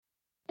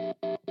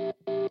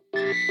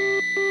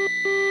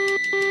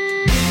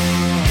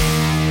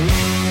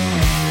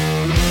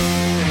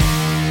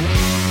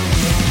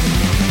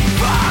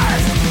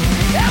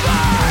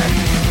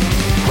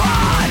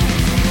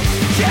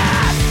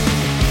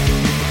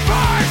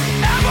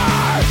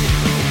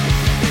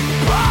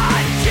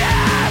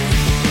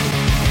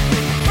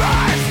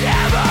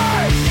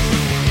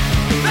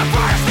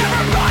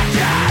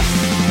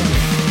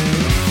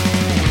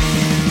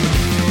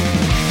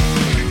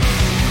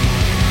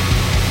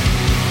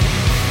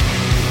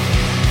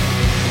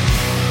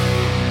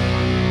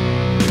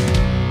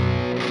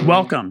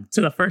Welcome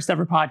to the first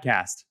ever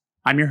podcast.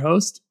 I'm your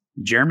host,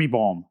 Jeremy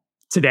Bohm.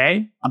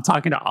 Today, I'm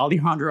talking to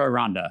Alejandro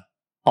Aranda,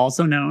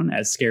 also known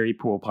as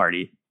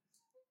Scarypoolparty.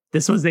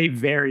 This was a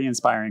very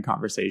inspiring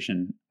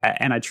conversation,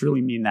 and I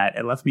truly mean that.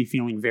 It left me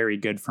feeling very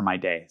good for my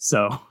day.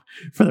 So,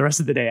 for the rest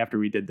of the day after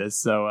we did this,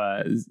 so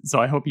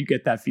I hope you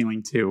get that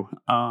feeling too.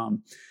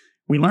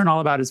 We learn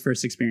all about his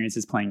first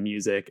experiences playing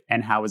music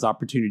and how his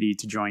opportunity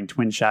to join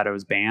Twin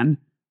Shadow's band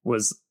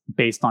was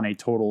based on a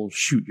total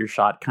shoot your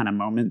shot kind of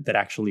moment that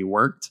actually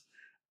worked,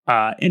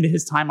 into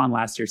his time on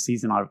last year's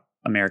season of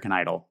American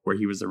Idol, where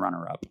he was the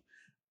runner-up.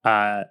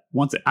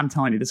 I'm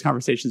telling you, this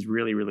conversation is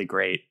really, really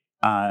great.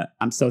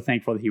 I'm so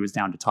thankful that he was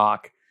down to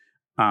talk.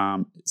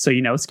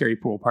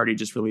 Scarypoolparty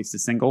just released a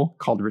single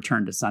called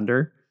Return to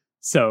Sender.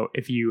 So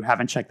if you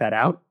haven't checked that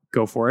out,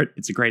 go for it.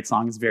 It's a great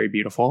song. It's very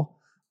beautiful.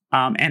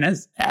 And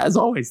as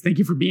always, thank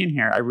you for being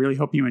here. I really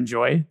hope you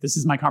enjoy. This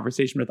is my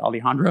conversation with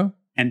Alejandro,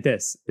 and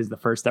this is the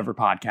first ever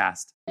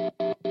podcast.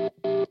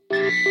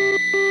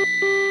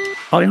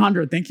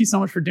 Alejandro, thank you so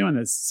much for doing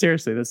this.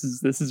 Seriously, this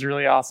is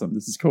really awesome.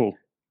 This is cool.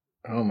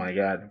 Oh my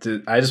God.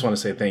 Dude, I just want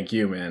to say thank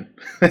you, man.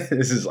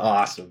 This is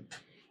awesome.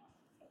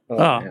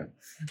 Man.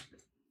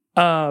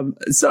 You're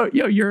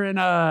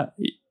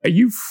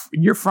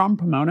from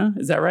Pomona,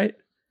 is that right?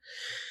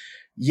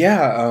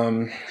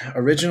 Yeah.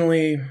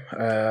 Originally,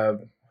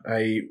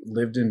 I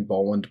lived in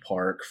Bowland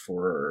Park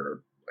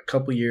for a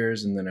couple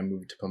years, and then I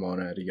moved to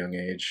Pomona at a young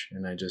age,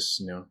 and I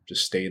just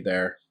stayed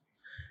there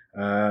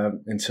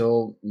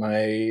until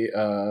my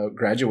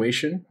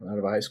graduation out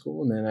of high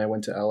school, and then I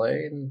went to LA,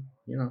 and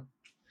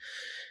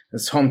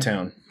it's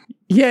hometown.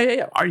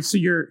 Yeah. So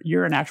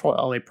you're an actual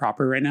LA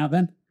proper right now,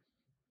 then?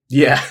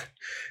 Yeah,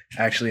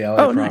 actually LA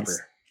proper. Nice.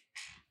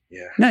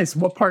 Yeah, nice.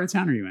 What part of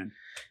town are you in?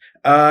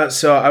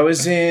 So I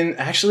was in.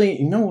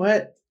 Actually, you know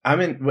what?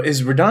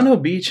 Is Redondo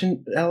Beach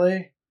in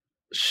LA?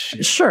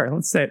 Sure.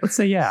 Let's say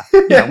yeah.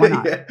 Yeah, why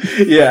not?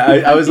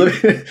 Yeah. I was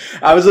living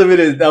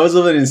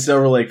in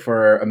Silver Lake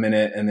for a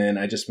minute, and then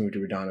I just moved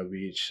to Redondo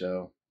Beach.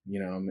 So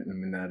I'm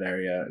in that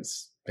area.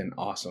 It's been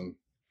awesome.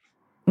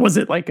 Was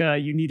it like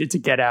you needed to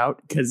get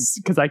out?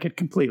 Because I could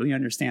completely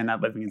understand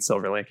that living in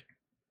Silver Lake.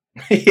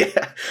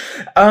 Yeah.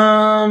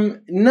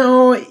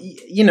 No.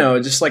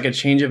 Just like a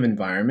change of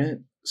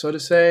environment, so to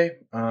say.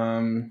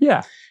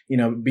 Yeah.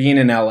 Being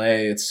in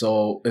LA, it's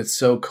so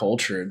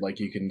cultured. Like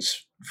you can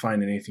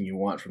find anything you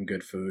want, from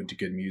good food to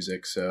good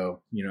music.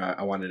 So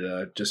I wanted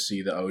to just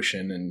see the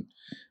ocean and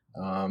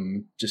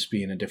just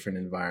be in a different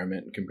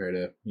environment compared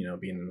to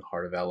being in the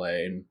heart of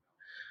LA and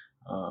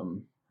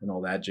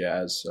all that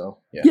jazz. So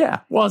yeah. Yeah.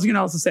 Well, I was gonna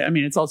also say,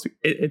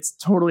 it's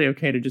totally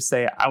okay to just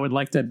say I would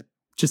like to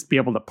just be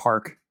able to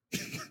park.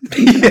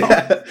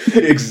 Yeah,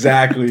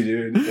 exactly,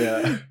 dude.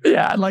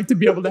 Yeah, I'd like to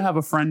be able to have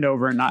a friend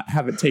over and not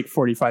have it take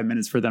 45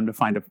 minutes for them to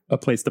find a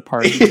place to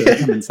park to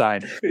come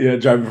inside. Yeah,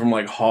 driving from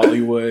like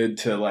Hollywood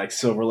to like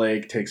Silver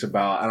Lake takes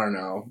about, I don't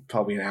know,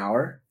 probably an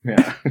hour.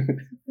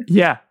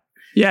 Yeah.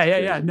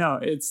 Yeah. No,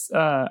 it's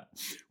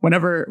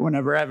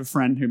whenever I have a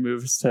friend who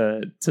moves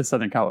to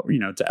Southern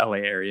California, to LA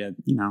area,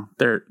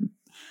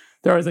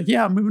 they're always like,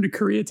 yeah, I'm moving to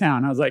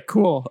Koreatown. I was like,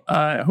 cool.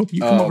 I hope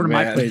you come over to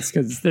my place,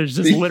 because there's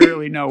just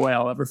literally no way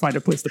I'll ever find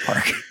a place to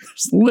park.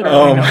 There's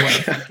literally no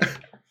way. God.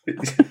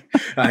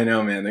 I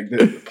know, man.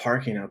 The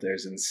parking out there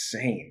is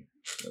insane.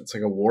 It's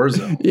like a war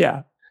zone.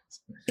 Yeah.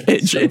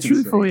 It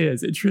truthfully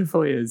is. It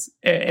truthfully is.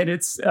 And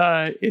it's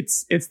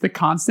the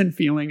constant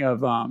feeling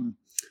of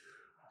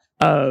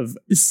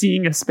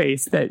seeing a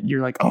space that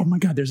you're like, oh my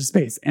God, there's a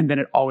space. And then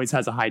it always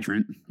has a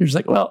hydrant. You're just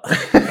like, well,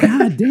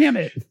 God damn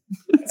it.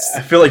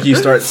 I feel like you've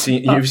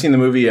seen the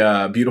movie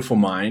Beautiful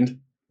Mind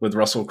with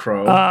Russell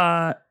Crowe.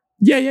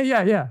 Yeah.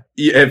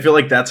 I feel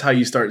like that's how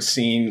you start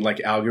seeing like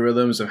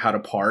algorithms of how to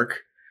park.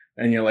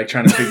 And you're like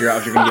trying to figure out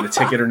if you're going to get a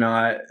ticket or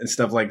not and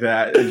stuff like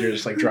that. And you're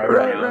just like driving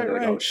around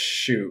like, oh,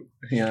 shoot.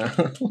 Yeah.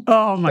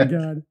 Oh my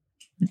God.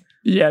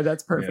 Yeah,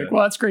 that's perfect. Yeah.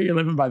 Well, that's great. You're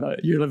living by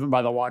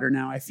the water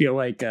now. I feel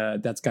like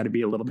that's got to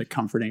be a little bit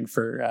comforting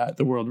for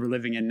the world we're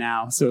living in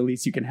now. So at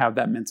least you can have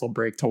that mental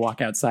break to walk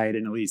outside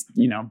and at least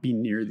be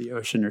near the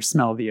ocean or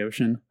smell the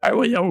ocean. All right,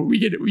 well, yeah,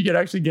 we could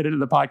actually get into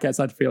the podcast.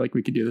 I feel like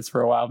we could do this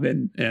for a while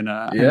and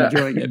I'm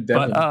enjoying it.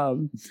 But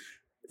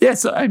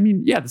so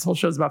this whole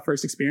show is about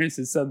first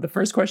experiences. So the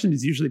first question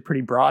is usually pretty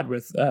broad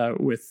with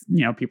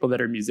people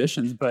that are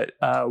musicians. But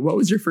what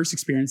was your first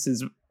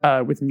experiences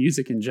with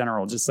music in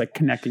general, just like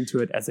connecting to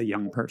it as a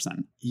young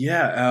person?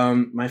 Yeah,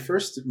 my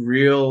first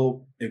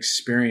real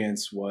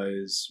experience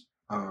was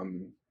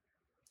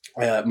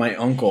my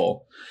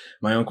uncle.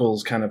 My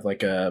uncle's kind of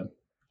like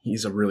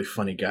he's a really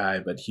funny guy,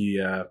 but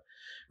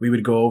we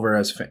would go over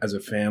as a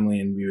family,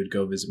 and we would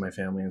go visit my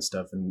family and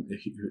stuff, and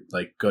he would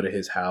like go to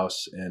his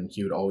house, and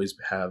he would always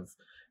have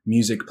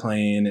music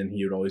playing, and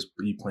he would always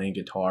be playing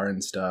guitar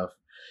and stuff.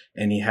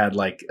 And he had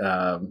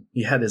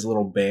his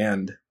little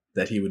band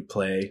that he would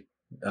play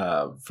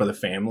for the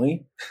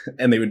family,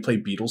 and they would play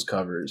Beatles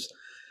covers.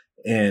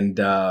 And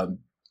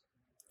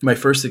my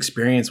first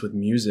experience with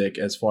music,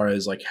 as far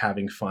as like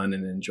having fun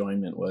and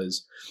enjoyment,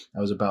 was I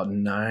was about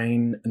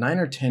 9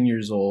 or 10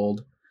 years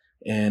old,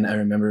 And I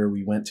remember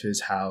we went to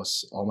his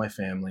house, all my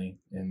family,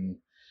 and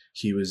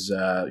he was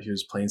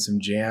playing some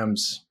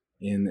jams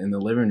in the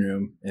living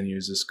room, and he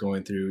was just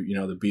going through,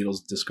 the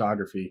Beatles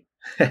discography,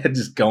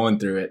 just going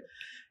through it.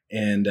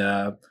 And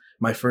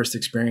my first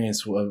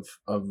experience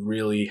of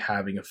really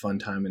having a fun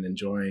time and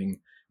enjoying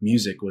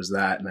music was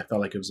that. And I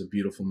felt like it was a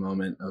beautiful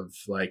moment of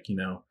like,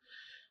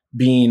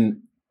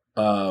 being,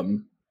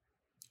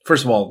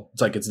 first of all,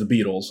 it's like, it's the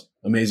Beatles,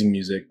 amazing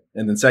music.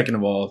 And then second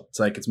of all, it's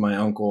like, it's my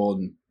uncle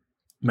and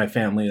my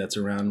family that's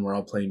around, and we're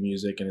all playing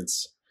music, and it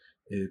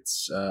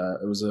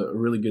was a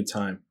really good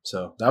time.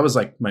 So that was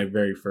like my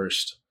very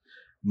first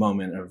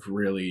moment of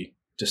really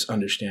just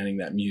understanding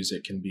that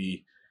music can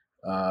be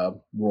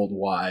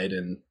worldwide,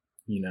 and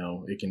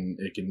it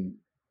can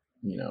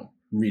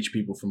reach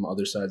people from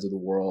other sides of the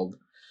world.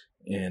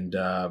 And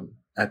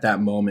at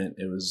that moment,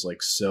 it was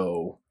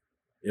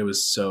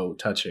so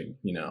touching,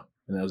 and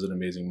that was an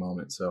amazing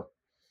moment. So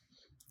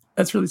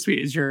that's really sweet.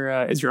 Is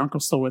your uncle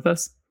still with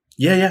us?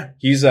 Yeah.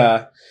 He's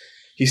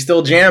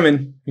still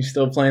jamming. He's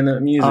still playing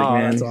that music,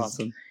 man. That's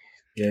awesome.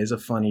 Yeah, he's a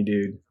funny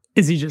dude.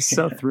 Is he just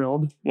so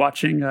thrilled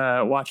watching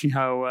how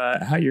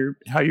your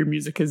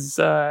music has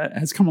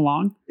come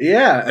along?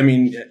 Yeah, I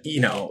mean,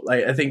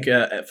 I think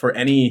for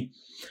any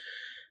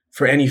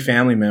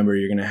family member,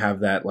 you're gonna have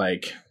that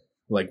like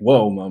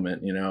whoa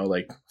moment.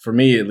 Like for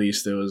me at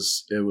least, it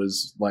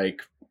was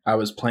like I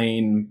was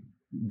playing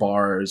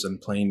bars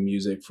and playing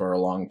music for a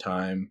long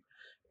time,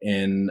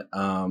 and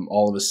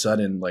all of a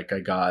sudden, like I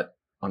got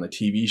on a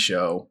TV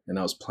show and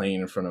I was playing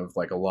in front of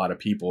like a lot of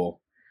people.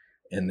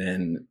 And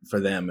then for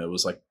them, it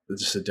was like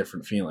just a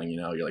different feeling,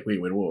 You're like, wait,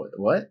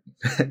 what?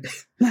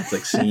 It's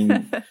like seeing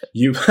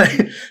you.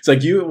 It's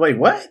like you. Wait,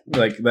 what?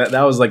 Like that.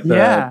 That was like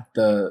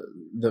the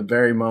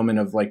very moment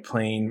of like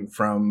playing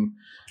from,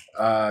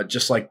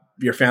 just like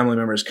your family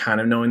members kind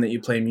of knowing that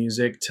you play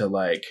music to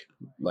like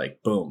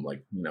boom,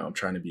 like I'm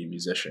trying to be a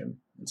musician.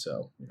 And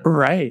so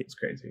right, it's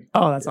crazy.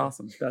 Oh, that's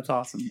awesome. That's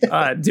awesome.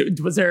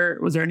 Was there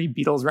any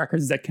Beatles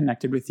records that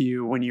connected with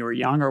you when you were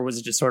young, or was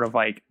it just sort of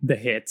like the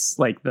hits,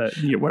 like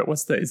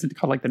is it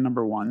called like the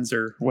number ones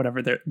or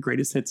whatever the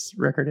greatest hits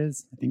record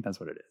is? I think that's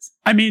what it is.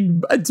 I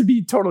mean, to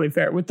be totally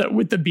fair with the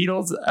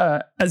Beatles,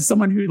 as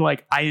someone who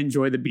like I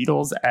enjoy the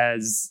Beatles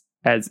as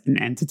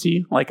an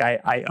entity, like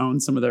I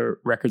own some of their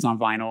records on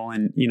vinyl,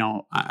 and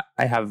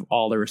I have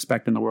all the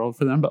respect in the world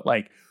for them, but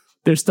like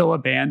there's still a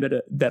band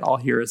that I'll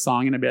hear a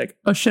song and I'd be like,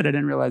 oh shit, I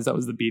didn't realize that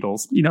was the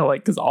Beatles,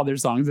 because all their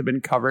songs have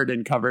been covered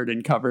and covered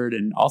and covered,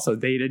 and also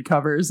they did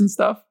covers and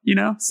stuff,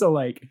 so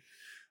like,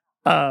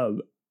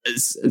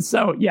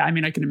 so yeah, I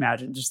mean, I can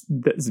imagine just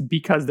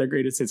because their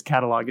greatest hits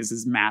catalog is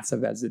as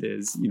massive as it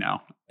is,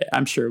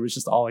 I'm sure it was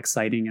just all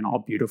exciting and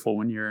all beautiful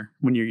when you're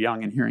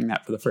young and hearing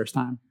that for the first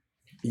time.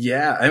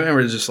 Yeah, I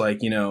remember just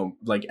like,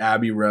 like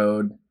Abbey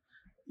Road,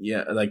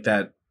 yeah, like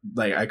that,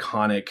 like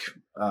iconic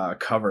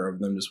cover of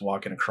them just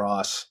walking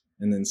across,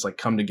 and then it's like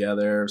Come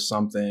Together or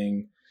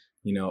something,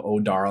 Oh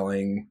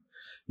Darling,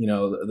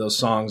 those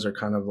songs are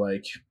kind of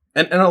like,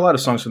 and a lot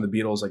of songs from the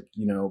Beatles, like,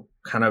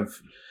 kind of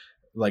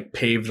like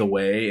paved the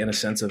way in a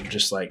sense of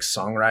just like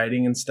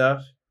songwriting and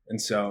stuff. And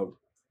so,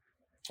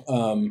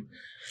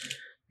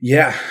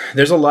 yeah,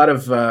 there's a lot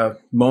of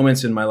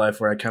moments in my life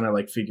where I kind of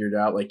like figured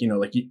out, like,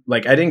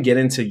 like I didn't get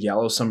into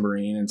Yellow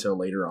Submarine until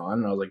later on.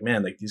 And I was like,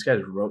 man, like these guys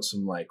wrote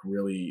some like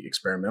really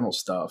experimental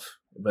stuff,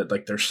 but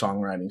like their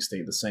songwriting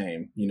stayed the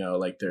same,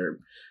 like they're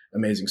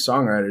amazing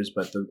songwriters.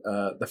 But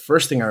the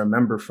first thing I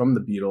remember from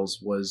the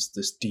Beatles was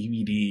this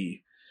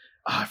DVD.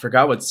 I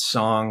forgot what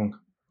songs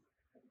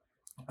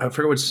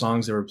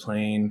they were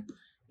playing.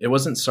 It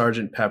wasn't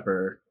Sgt.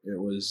 Pepper. It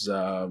was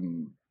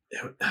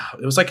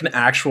like an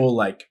actual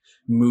like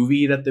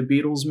movie that the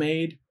Beatles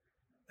made.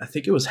 I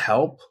think it was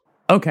Help.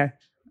 Okay.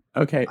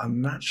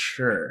 I'm not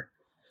sure.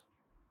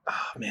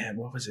 Oh man,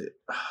 what was it?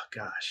 Oh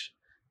gosh.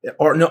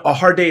 Or no, A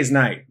Hard Day's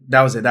Night.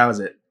 That was it.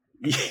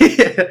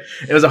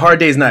 It was A Hard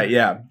Day's Night.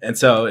 Yeah. And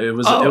so it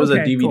was a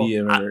DVD.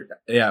 Cool. I remember,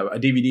 a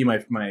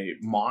DVD my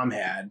mom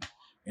had,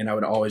 and I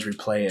would always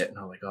replay it. And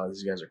I was like, oh,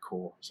 these guys are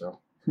cool.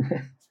 So.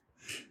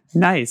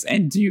 Nice.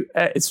 And do you,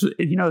 it's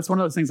one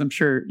of those things, I'm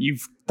sure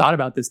you've thought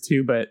about this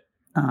too, but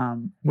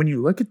when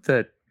you look at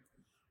the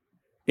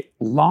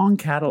long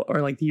catalog,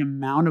 or like the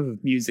amount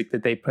of music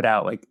that they put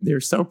out, like they're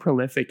so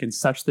prolific in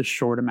such the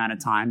short amount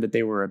of time that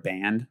they were a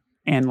band.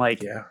 And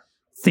like,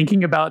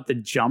 thinking about the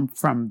jump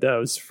from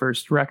those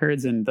first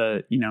records and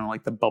the,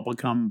 like the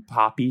bubblegum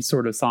poppy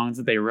sort of songs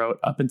that they wrote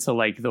up into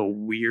like the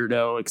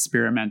weirdo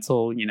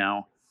experimental,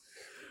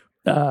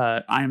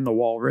 I Am the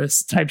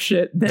Walrus type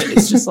shit, that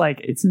it's just like,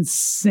 it's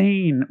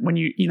insane when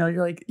you're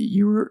like,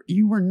 you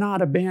were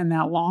not a band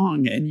that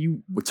long, and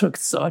you took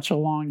such a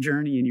long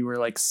journey, and you were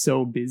like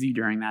so busy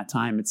during that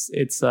time. It's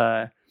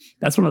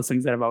that's one of those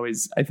things that I've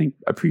always, I think,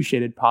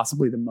 appreciated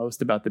possibly the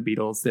most about the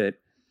Beatles, that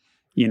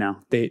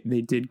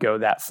they did go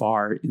that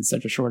far in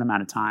such a short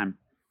amount of time.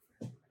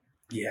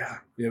 Yeah,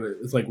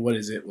 it's like, what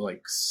is it,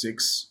 like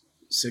six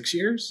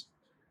years?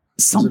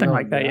 Something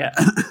like that, yeah.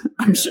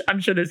 I'm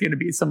sure there's going to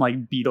be some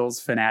like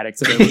Beatles fanatics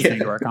that are listening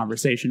to our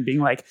conversation being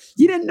like,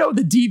 you didn't know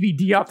the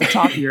DVD off the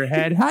top of your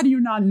head. How do you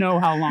not know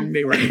how long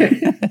they were?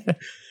 It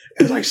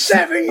was like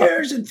 7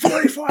 years and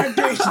 45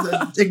 days to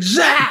the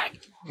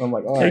exact. I'm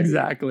like, all right.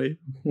 Exactly.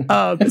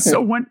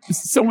 So when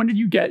did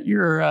you get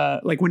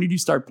your when did you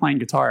start playing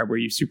guitar? Were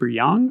you super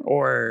young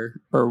or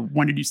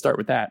when did you start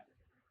with that?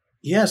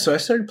 Yeah, so I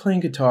started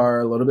playing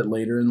guitar a little bit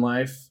later in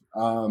life.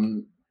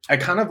 I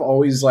kind of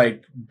always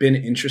like been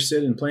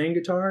interested in playing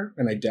guitar,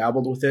 and I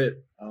dabbled with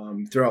it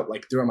throughout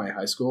my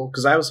high school,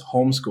 because I was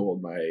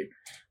homeschooled my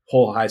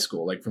whole high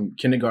school, like from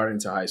kindergarten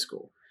to high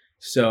school.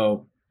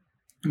 So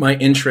my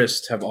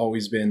interests have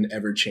always been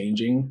ever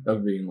changing,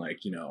 of being like,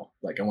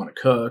 like I want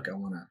to cook, I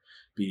want to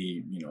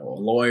be, a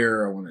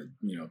lawyer, I want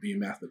to, be a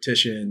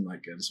mathematician,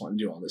 like I just want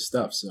to do all this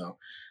stuff. So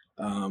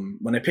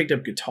when I picked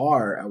up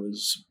guitar,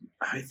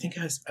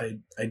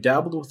 I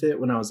dabbled with it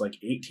when I was like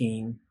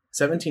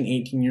 17,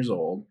 18 years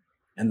old.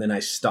 And then I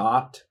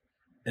stopped.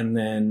 And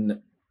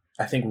then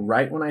I think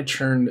right when I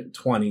turned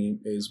 20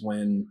 is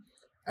when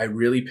I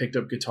really picked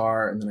up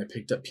guitar, and then I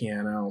picked up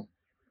piano,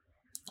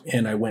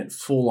 and I went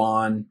full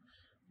on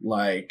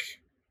like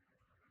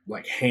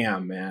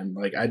ham, man.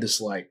 Like I just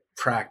like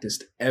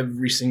practiced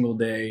every single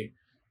day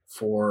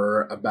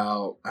for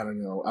about, I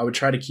don't know, I would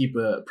try to keep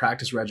a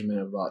practice regimen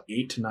of about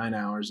 8 to 9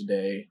 hours a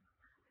day.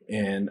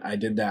 And I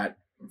did that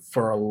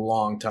for a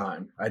long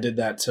time. I did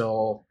that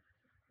till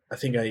I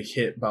think I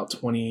hit about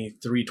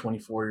 23,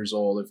 24 years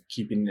old, of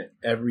keeping it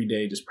every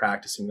day, just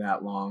practicing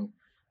that long.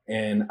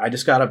 And I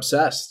just got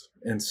obsessed.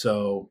 And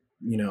so,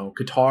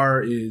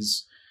 guitar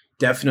is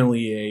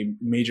definitely a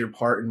major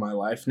part in my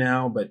life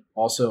now, but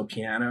also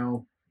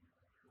piano.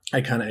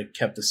 I kind of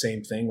kept the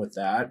same thing with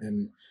that.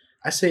 And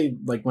I say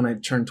like when I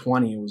turned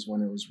 20 was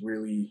when it was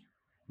really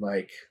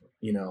like,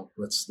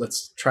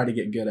 let's try to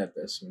get good at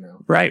this,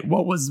 Right.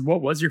 What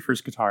was your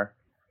first guitar?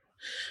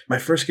 My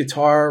first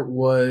guitar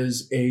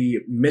was a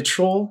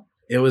Mitchell.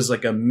 It was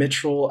like a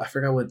Mitchell. I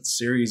forgot what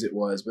series it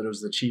was, but it was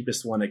the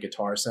cheapest one at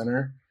Guitar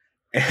Center.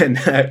 And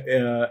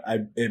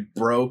it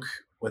broke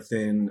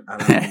within, I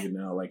don't even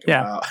know, like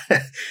about,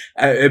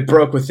 it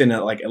broke within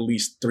like at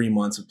least 3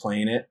 months of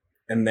playing it.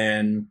 And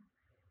then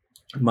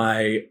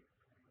my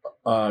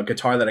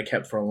guitar that I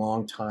kept for a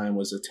long time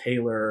was a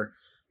Taylor.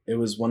 It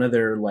was one of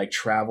their like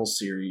travel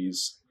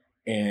series.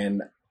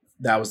 And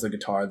that was the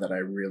guitar that I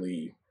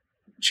really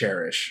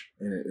cherish,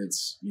 and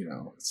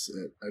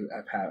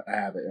I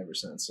have it ever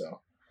since.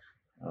 So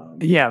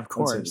yeah, of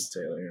course,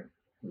 Taylor.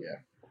 Yeah.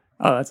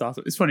 Oh, that's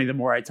awesome. It's funny, the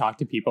more I talk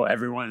to people,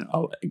 everyone,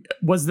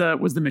 was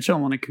the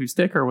Mitchell an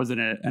acoustic or was it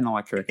an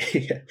electric?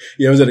 Yeah,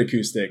 it was an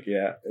acoustic.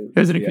 Yeah, it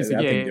was an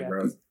acoustic.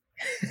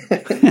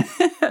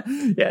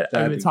 Yeah,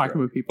 I've been talking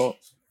with people,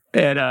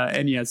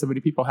 and yeah, so many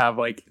people have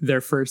like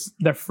their first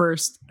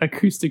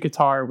acoustic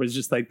guitar was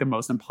just like the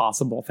most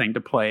impossible thing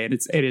to play, and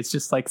it's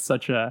just like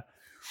such a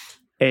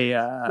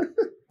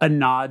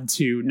nod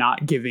to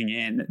not giving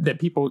in, that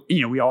people,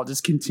 we all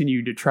just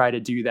continue to try to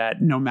do that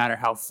no matter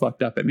how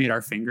fucked up it made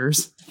our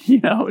fingers,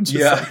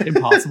 like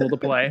impossible to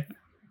play.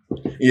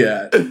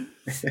 Yeah.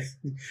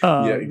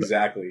 Yeah,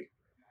 exactly.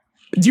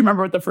 Do you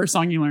remember what the first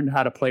song you learned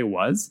how to play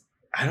was?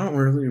 I don't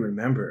really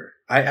remember.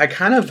 I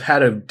kind of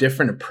had a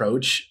different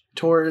approach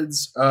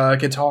towards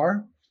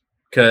guitar,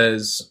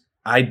 because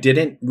I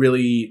didn't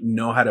really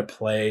know how to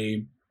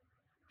play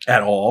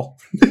at all.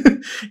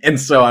 And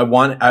so I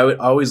would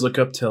always look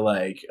up to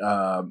like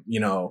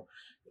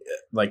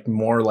like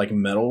more like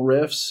metal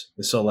riffs,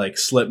 so like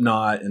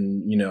Slipknot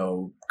and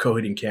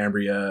Coheed and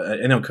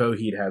Cambria. I know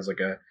Coheed has like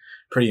a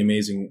pretty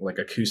amazing like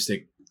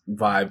acoustic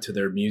vibe to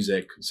their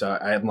music, so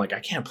I'm like,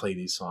 I can't play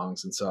these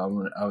songs. And so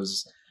I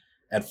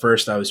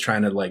was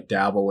trying to like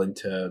dabble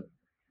into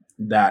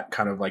that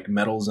kind of like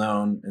metal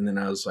zone, and then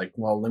I was like,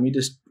 well, let me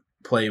just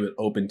play with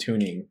open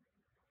tuning.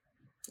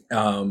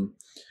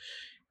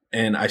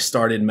 And I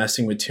started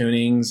messing with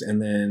tunings,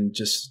 and then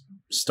just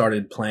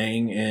started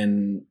playing.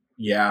 And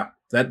yeah,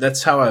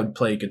 that's how I would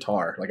play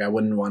guitar. Like I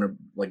wouldn't want to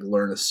like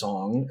learn a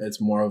song.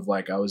 It's more of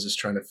like I was just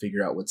trying to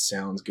figure out what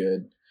sounds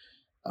good.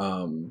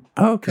 Okay.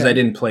 Because I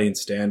didn't play in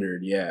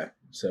standard. Yeah,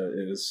 so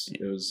it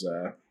was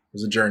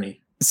a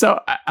journey. So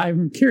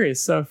I'm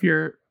curious. So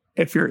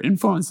if your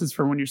influences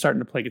from when you're starting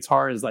to play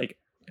guitar is like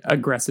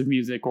aggressive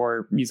music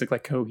or music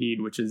like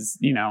Coheed, which is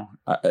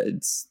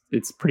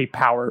it's pretty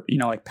power,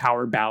 like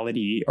power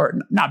ballady, or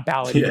not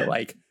ballady, but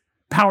like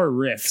power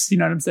riffs, you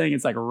know what I'm saying?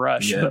 It's like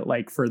Rush, but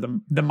like for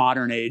the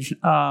modern age.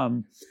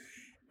 So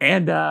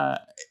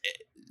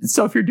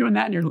if you're doing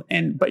that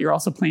but you're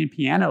also playing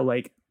piano,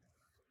 like,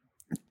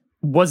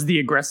 was the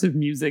aggressive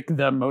music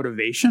the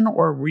motivation,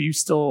 or were you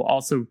still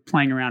also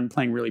playing around and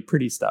playing really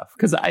pretty stuff?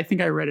 Because I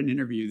think I read an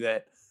interview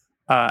that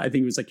I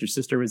think it was like your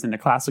sister was into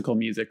classical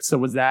music. So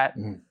was that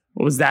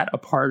a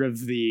part of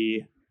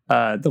the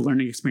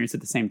learning experience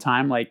at the same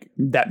time, like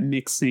that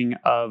mixing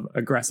of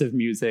aggressive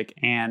music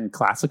and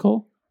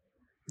classical?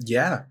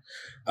 Yeah.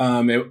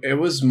 It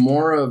was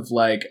more of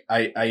like,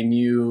 I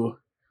knew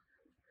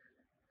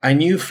I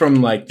knew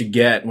from like the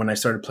get when I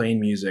started playing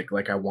music,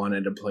 like I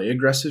wanted to play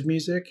aggressive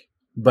music,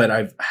 but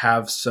I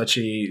have such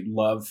a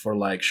love for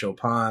like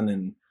Chopin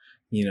and,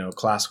 you know,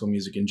 classical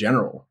music in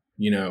general.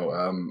 You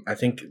know, I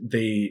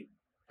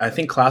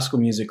think classical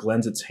music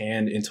lends its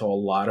hand into a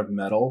lot of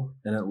metal,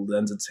 and it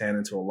lends its hand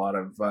into a lot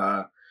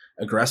of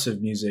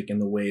aggressive music in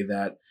the way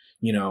that,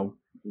 you know,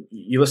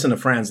 you listen to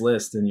Franz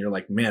Liszt and you're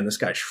like, man, this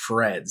guy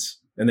shreds.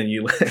 And then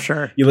you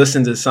Sure. you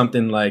listen to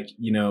something like,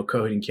 you know,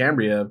 Coheed and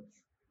Cambria,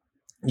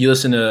 you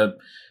listen to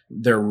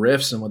their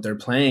riffs and what they're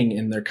playing,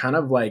 and they're kind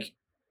of like,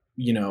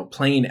 you know,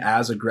 playing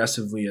as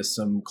aggressively as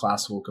some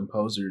classical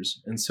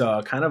composers. And so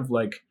I kind of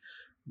like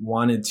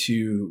wanted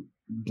to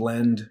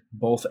blend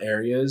both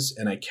areas,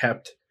 and I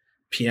kept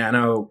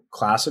piano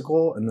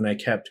classical, and then I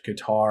kept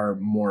guitar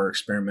more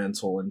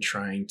experimental and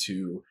trying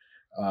to,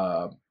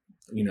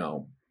 you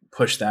know,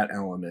 push that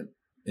element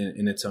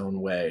in its own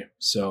way.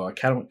 So I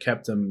kind of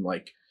kept them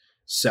like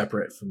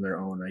separate from their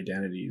own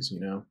identities, you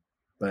know.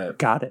 But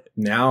Got it.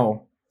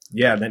 now,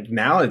 yeah,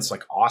 now it's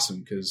like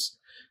awesome because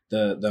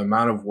the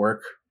amount of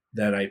work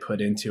that I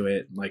put into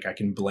it, like I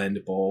can blend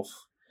both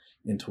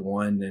into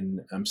one,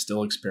 and I'm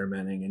still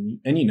experimenting,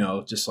 and you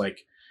know, just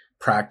like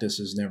practice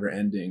is never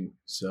ending.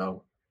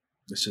 So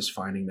it's just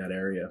finding that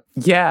area.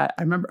 Yeah,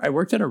 I remember I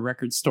worked at a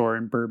record store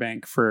in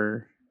Burbank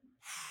for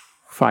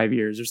 5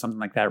 years or something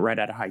like that right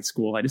out of high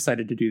school. I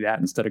decided to do that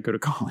instead of go to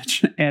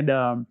college. And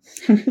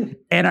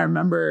and I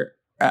remember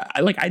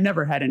I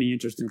never had any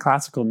interest in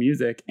classical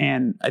music,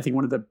 and I think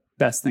one of the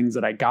best things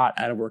that I got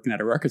out of working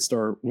at a record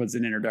store was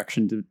an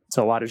introduction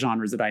to a lot of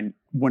genres that I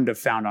wouldn't have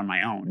found on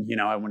my own. You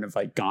know, I wouldn't have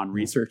like gone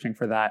researching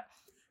for that.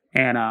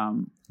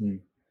 And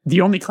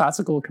the only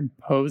classical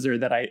composer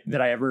that I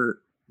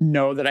ever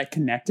know that I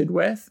connected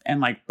with and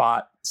like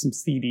bought some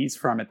CDs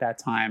from at that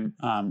time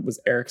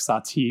was Eric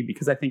Satie,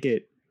 because I think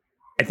it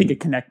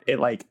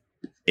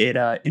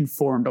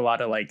informed a lot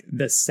of like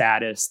the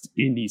saddest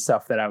indie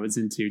stuff that I was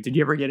into. Did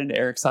you ever get into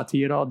Eric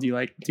Satie at all? Do you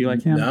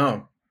like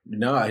him?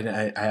 No,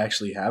 I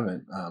actually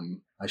haven't.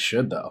 I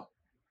should though.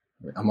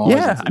 I'm always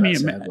into that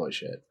sad boy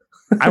shit.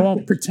 I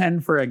won't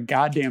pretend for a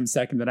goddamn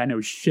second that I know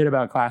shit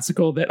about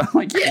classical, that I'm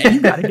like, yeah, you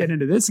got to get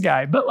into this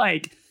guy. But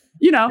like,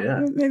 you know,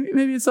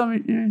 maybe it's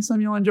something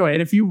you'll enjoy.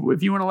 And if you want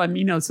to let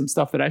me know some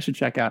stuff that I should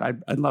check out,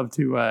 I'd love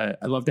to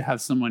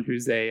have someone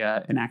who's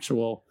an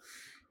actual,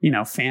 you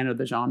know, fan of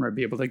the genre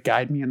be able to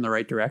guide me in the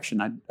right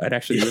direction. I'd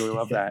actually really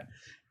love that.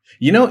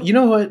 You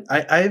know what?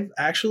 I've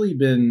actually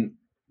been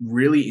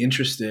really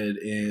interested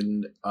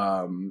in,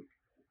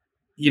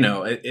 you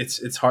know,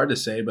 it's hard to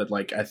say, but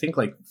like, I think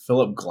like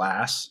Philip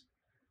Glass,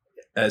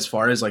 as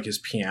far as like his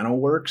piano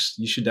works,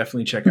 you should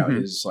definitely check out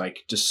his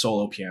like just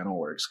solo piano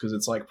works, because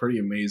it's like pretty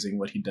amazing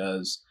what he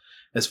does.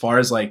 As far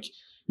as like,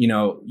 you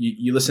know,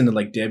 you listen to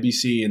like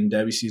Debussy, and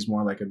Debussy is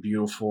more like a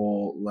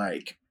beautiful,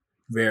 like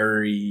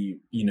very,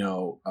 you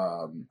know,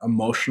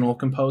 emotional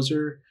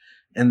composer.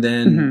 And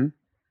then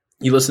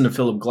you listen to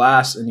Philip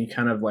Glass, and he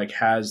kind of like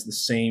has the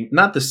same,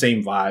 not the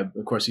same vibe.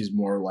 Of course, he's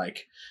more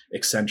like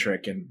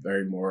eccentric and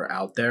very more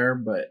out there,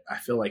 but I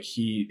feel like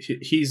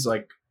he's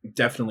like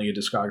definitely a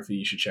discography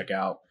you should check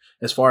out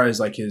as far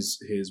as like his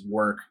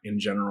work in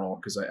general,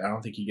 because I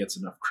don't think he gets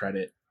enough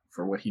credit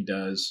for what he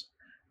does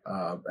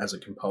as a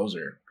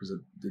composer, because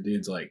the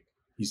dude's like,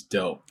 he's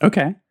dope.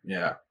 Okay.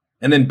 Yeah.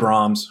 And then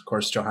Brahms, of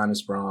course,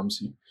 Johannes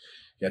Brahms. You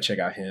gotta check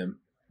out him.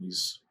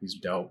 He's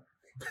dope.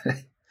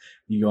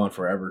 You go on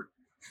forever.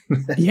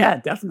 Yeah,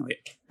 definitely.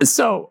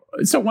 So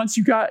once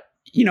you got,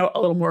 you know, a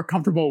little more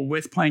comfortable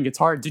with playing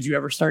guitar, did you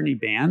ever start any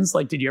bands?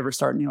 Like, did you ever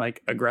start any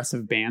like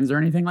aggressive bands or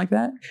anything like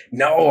that?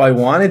 No, I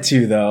wanted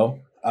to though.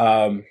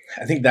 I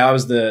think that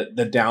was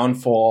the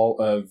downfall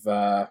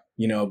of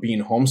you know,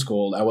 being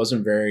homeschooled. I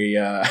wasn't very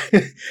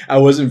I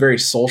wasn't very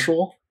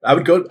social. I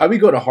would go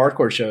to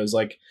hardcore shows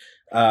like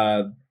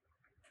I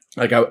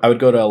would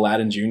go to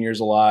Aladdin Juniors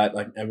a lot.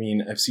 Like, I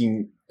mean, I've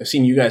seen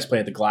you guys play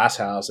at the Glass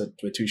House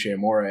with Touche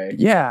Amore.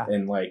 Yeah.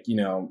 And like, you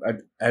know,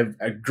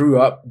 I grew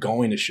up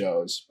going to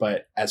shows,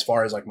 but as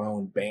far as like my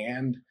own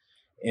band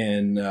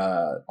and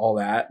all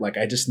that, like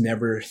I just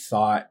never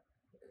thought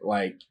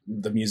like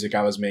the music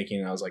I was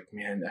making, I was like,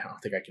 man, I don't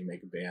think I can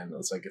make a band.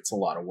 It's like, it's a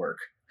lot of work.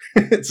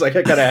 It's like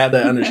I kind of had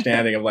that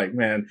understanding of like,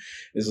 man,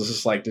 this is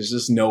just like, there's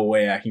just no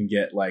way I can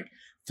get like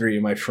 3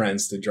 of my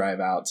friends to drive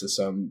out to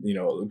some, you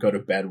know, go to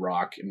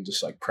Bedrock and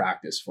just like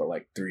practice for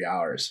like 3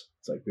 hours.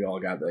 It's like we all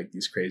got like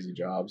these crazy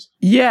jobs.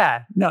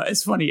 Yeah, no,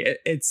 it's funny.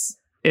 It's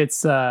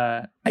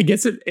I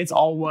guess it's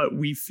all what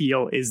we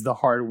feel is the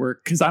hard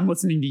work, because I'm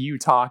listening to you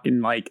talk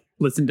and like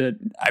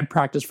I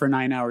practice for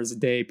 9 hours a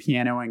day,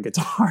 piano and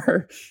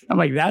guitar. I'm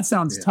like, that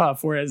sounds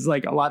tough. Whereas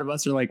like a lot of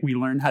us are like, we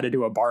learn how to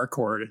do a bar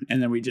chord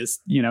and then we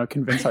just, you know,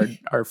 convince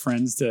our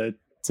friends to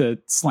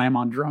slam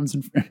on drums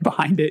and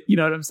behind it. You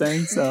know what I'm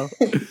saying? So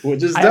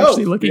which is I'm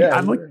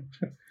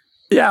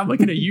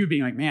looking at you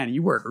being like, man,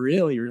 you work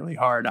really, really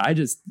hard. I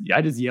just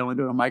yell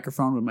into a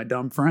microphone with my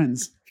dumb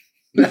friends.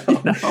 No.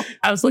 You know?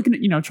 I was looking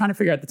at, you know, trying to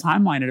figure out the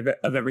timeline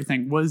of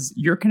everything. Was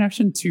your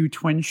connection to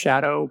Twin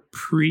Shadow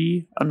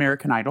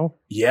pre-American Idol?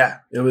 Yeah,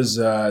 it was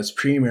it's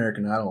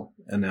pre-American Idol.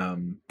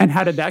 And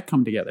how did that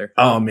come together?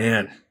 Oh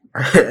man,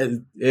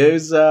 it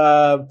was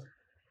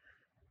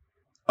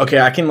okay.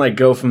 I can like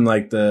go from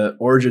like the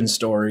origin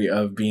story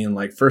of being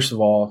like, first of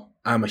all,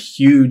 I'm a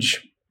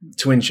huge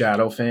Twin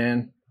Shadow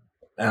fan,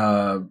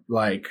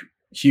 like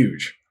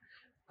huge.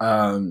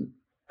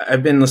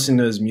 I've been listening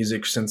to his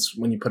music since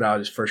when he put out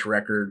his first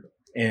record,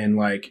 and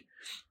like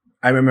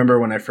I remember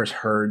when I first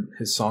heard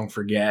his song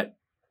 "Forget,"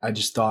 I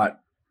just thought,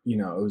 it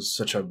was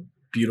such a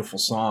beautiful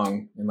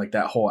song, and like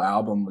that whole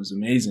album was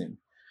amazing.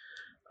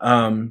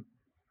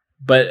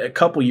 But a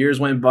couple years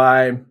went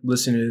by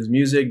listening to his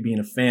music, being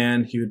a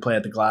fan. He would play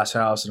at the Glass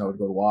House and I would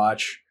go to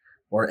watch,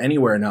 or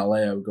anywhere in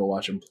LA, I would go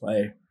watch him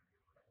play.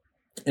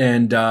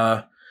 And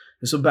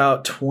it's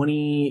about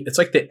it's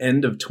like the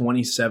end of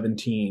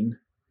 2017.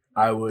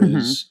 I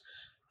was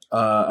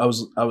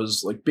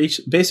like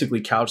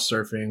basically couch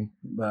surfing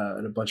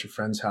at a bunch of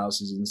friends'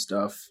 houses and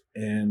stuff.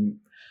 And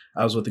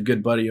I was with a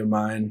good buddy of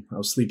mine. I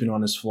was sleeping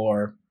on his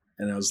floor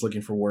and I was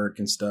looking for work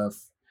and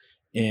stuff.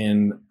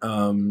 And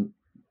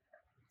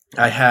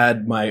I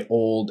had my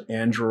old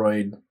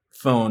Android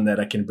phone that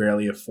I can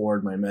barely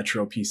afford my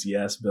Metro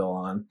PCS bill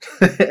on.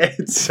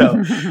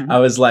 So I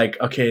was like,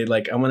 okay,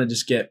 like I'm going to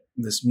just get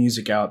this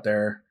music out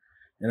there,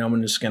 and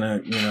I'm just going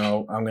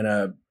to, I'm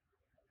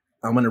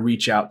going to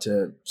reach out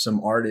to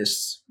some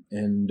artists.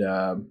 And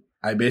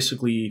I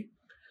basically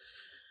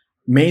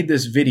made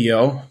this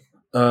video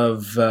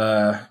of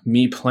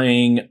me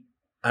playing.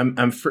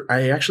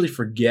 I actually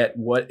forget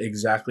what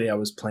exactly I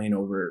was playing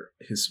over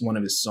one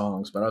of his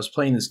songs, but I was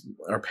playing this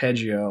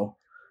arpeggio,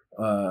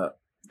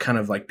 kind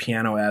of like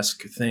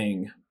piano-esque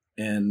thing.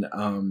 And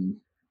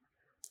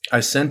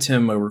I sent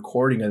him a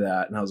recording of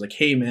that, and I was like,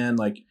 hey man,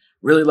 like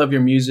really love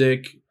your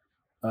music.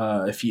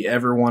 If you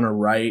ever want to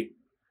write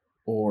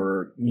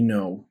or,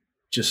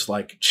 just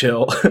like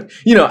chill,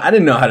 I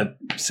didn't know how to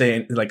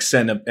say, like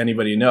send up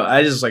anybody a note.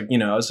 I just like,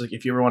 I was like,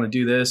 if you ever want to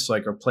do this,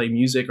 like, or play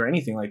music or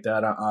anything like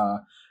that,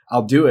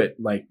 I'll do it,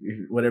 like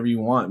whatever you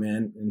want,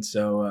 man. And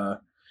so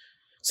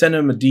send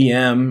him a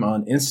DM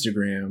on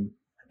Instagram.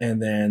 And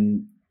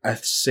then I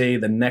say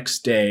the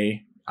next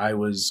day I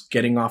was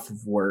getting off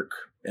of work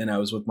and I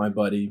was with my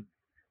buddy,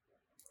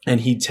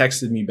 and he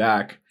texted me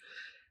back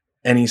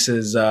and he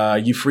says,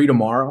 you free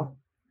tomorrow?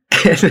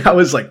 And I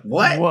was like,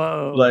 what?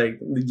 Whoa. Like,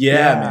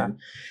 yeah, man.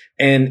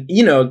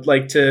 And,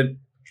 like to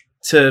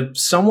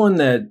someone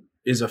that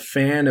is a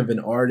fan of an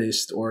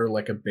artist or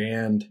like a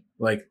band,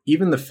 like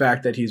even the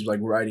fact that he's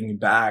like writing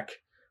back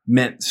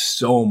meant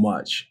so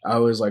much. I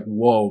was like,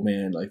 whoa,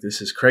 man, like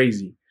this is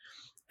crazy.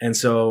 And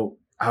so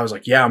I was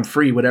like, yeah, I'm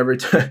free. Whatever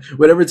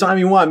time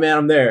you want, man,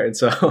 I'm there. And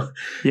so,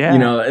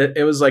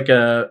 it was like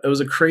it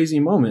was a crazy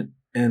moment.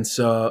 And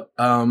so,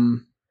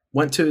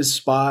 went to his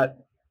spot,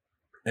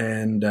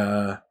 and,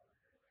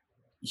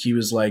 he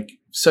was like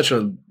such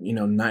a,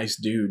 nice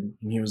dude.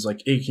 And he was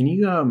like, hey, can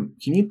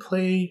you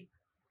play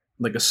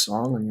like a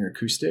song on your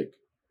acoustic?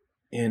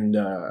 And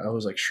I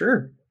was like,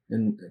 sure.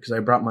 And because I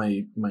brought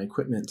my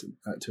equipment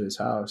to his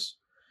house,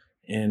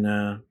 and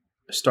I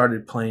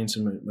started playing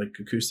some like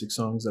acoustic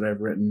songs that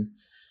I've written.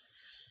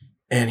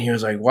 And he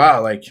was like,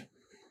 wow, like,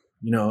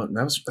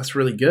 that's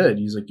really good.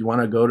 He's like, you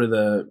want to go in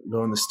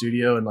the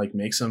studio and like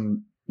make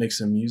some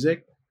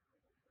music?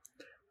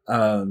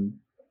 I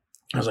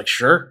was like,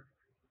 sure.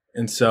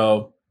 And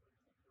so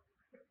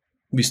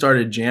we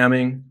started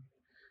jamming,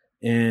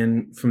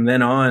 and from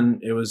then on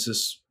it was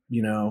just,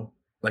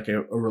 like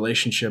a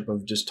relationship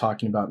of just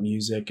talking about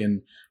music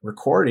and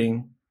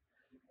recording.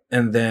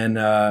 And then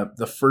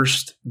the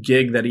first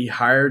gig that he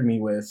hired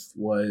me with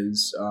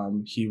was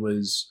he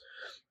was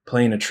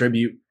playing a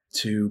tribute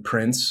to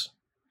Prince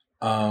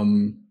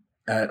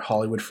at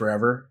Hollywood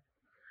Forever.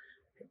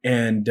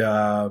 And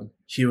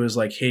he was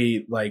like,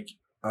 hey, like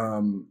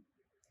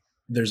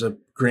there's a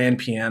grand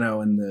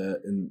piano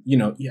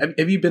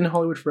have you been to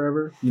Hollywood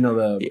Forever?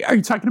 Are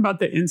you talking about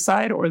the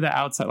inside or the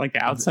outside? Like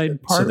the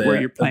outside part where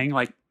you're playing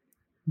like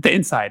the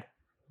inside?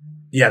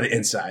 Yeah, the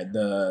inside.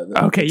 The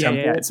okay, the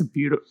yeah. It's a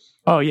beautiful.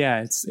 Oh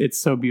yeah,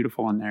 it's so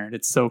beautiful in there.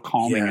 It's so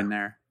calming in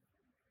there.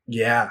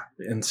 Yeah,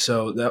 and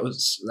so that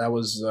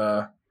was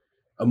a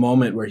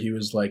moment where he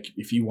was like,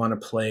 if you want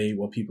to play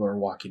while people are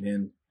walking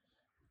in,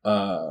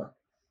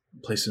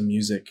 play some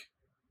music,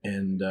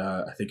 and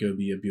I think it would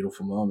be a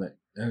beautiful moment.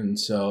 And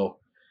so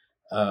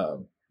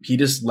he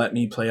just let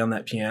me play on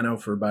that piano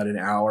for about an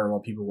hour while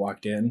people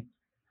walked in,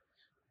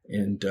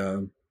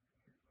 and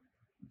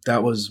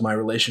that was my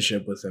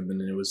relationship with him.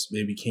 And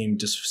it became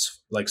just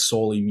like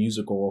solely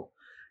musical.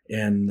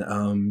 And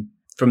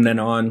from then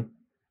on,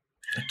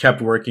 I kept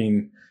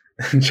working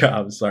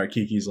jobs. Sorry,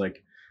 Kiki's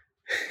like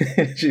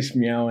she's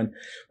meowing,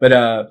 but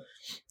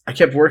I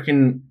kept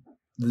working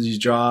these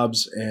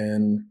jobs,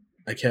 and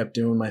I kept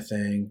doing my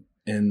thing.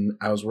 And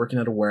I was working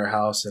at a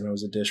warehouse, and I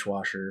was a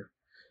dishwasher.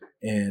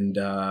 And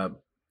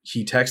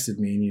he texted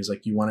me, and he was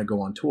like, "You want to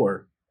go on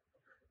tour?"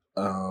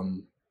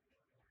 And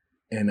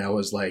I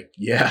was like,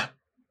 "Yeah."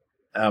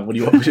 What do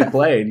you want me to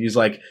play? And he's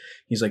like,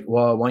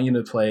 well, I want you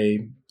to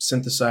play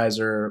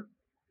synthesizer,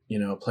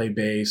 play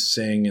bass,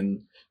 sing,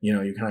 and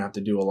you kind of have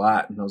to do a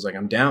lot. And I was like,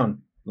 I'm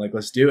down. Like,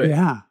 let's do it.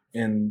 Yeah.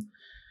 And,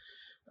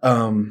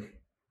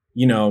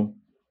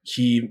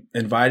 he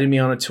invited me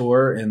on a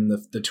tour, and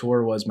the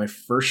tour was my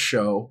first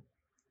show.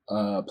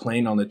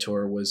 Playing on the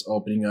tour was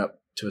opening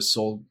up to a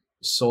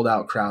sold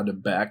out crowd to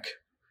Beck,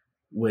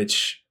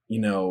 which,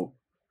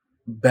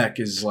 Beck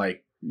is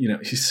like,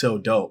 he's so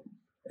dope.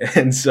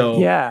 And so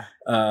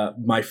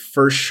my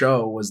first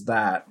show was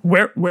that.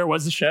 Where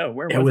was the show?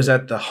 Where was it? It was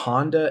at the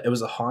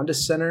Honda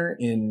Center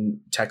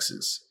in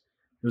Texas.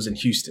 It was in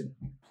Houston.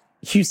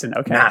 Houston,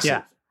 okay.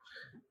 Massive.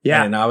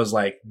 Yeah. And I was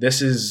like,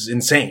 this is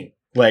insane.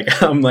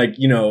 Like, I'm like,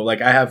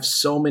 I have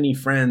so many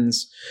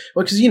friends.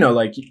 Well, because,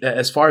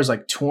 as far as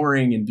like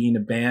touring and being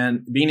in a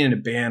band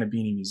and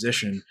being a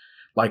musician,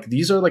 like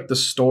these are like the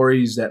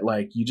stories that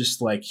like you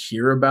just like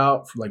hear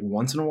about for like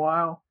once in a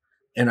while.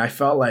 And I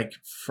felt like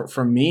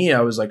for me,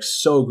 I was like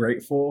so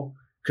grateful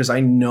because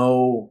I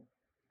know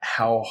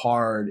how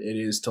hard it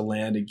is to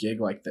land a gig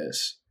like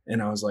this.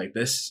 And I was like,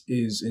 this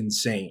is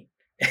insane.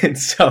 And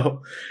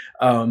so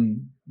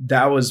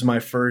that was my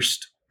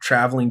first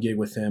traveling gig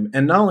with him.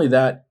 And not only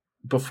that,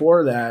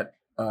 before that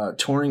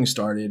touring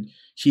started,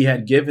 he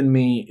had given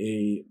me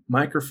a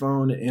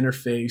microphone, an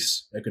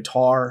interface, a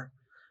guitar.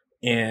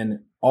 And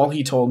all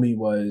he told me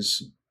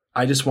was,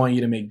 I just want you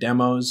to make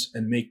demos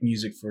and make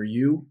music for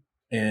you.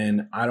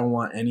 And I don't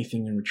want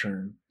anything in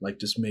return. Like,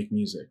 just make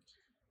music.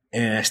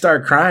 And I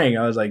started crying.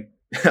 I was like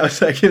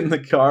in the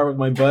car with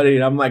my buddy,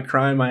 and I'm like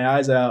crying my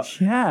eyes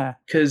out. Yeah.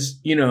 Because,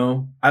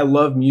 I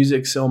love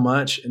music so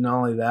much. And not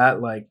only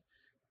that, like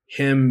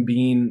him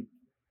being,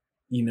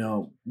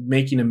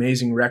 making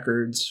amazing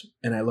records,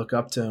 and I look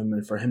up to him,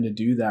 and for him to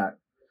do that,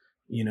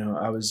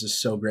 I was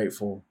just so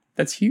grateful.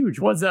 That's huge.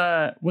 Was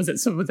that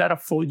a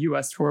full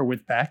US tour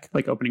with Beck,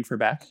 like opening for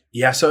Beck?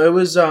 Yeah. So it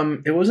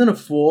wasn't a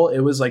full,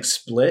 it was like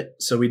split.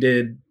 So we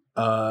did,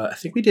 I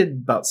think we did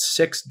about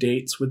 6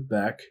 dates with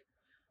Beck,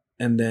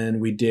 and then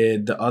we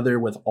did the other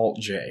with Alt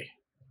J.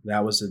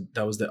 That was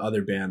the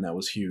other band that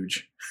was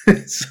huge.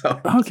 So,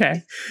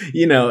 okay.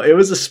 It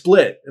was a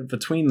split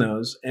between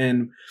those.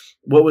 And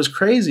what was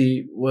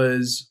crazy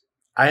was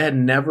I had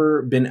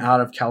never been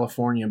out of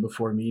California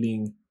before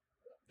meeting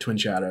Twin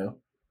Shadow.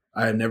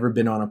 I had never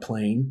been on a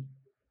plane.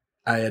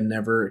 I had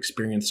never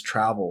experienced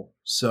travel.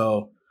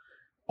 So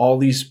all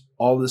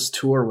this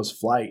tour was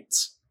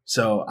flights.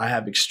 So I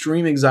have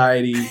extreme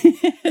anxiety.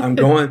 I'm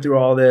going through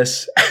all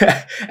this.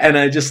 And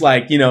I just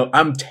like,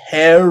 I'm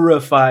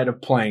terrified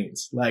of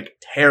planes, like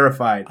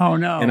terrified. Oh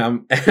no. And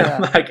I'm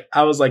like,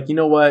 I was like, you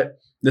know what?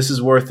 This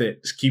is worth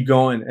it. Just keep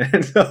going.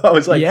 And so I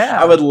was like,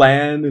 I would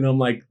land and I'm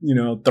like,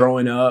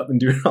 throwing up and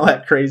doing all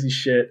that crazy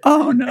shit.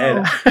 Oh no.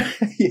 And,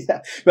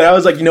 yeah. But I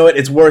was like, you know what?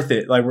 It's worth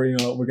it. Like we're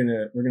going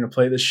to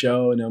play this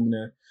show, and I'm going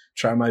to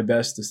try my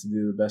best just to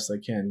do the best I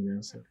can,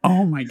 So.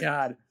 Oh my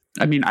God.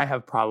 I mean, I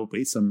have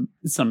probably some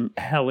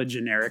hella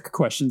generic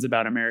questions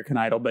about American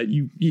Idol, but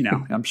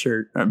I'm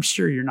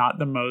sure you're not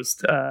the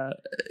most,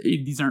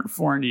 these aren't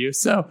foreign to you.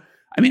 So,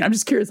 I mean, I'm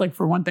just curious, like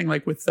for one thing,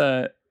 like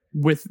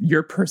with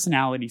your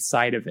personality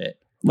side of it,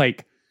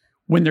 like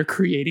when they're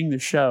creating the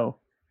show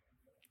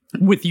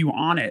with you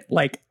on it,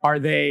 like are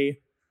they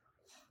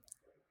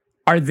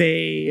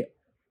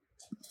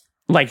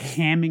like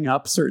hamming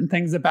up certain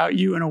things about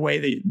you in a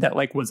way that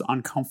like was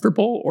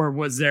uncomfortable, or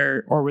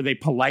were they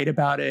polite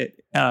about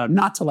it?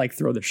 Not to like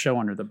throw the show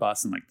under the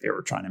bus and like they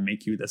were trying to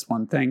make you this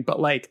one thing, but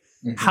like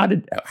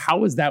how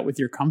was that with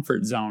your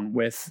comfort zone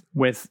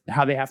with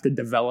how they have to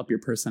develop your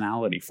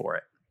personality for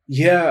it?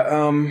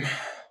 Yeah.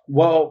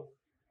 Well,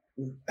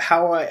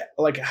 how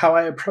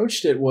I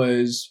approached it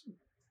was,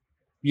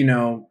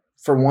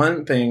 for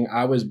one thing,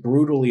 I was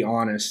brutally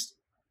honest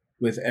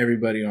with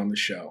everybody on the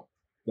show.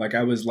 Like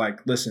I was like,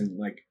 listen,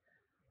 like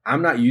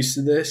I'm not used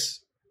to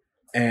this,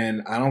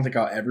 and I don't think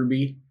I'll ever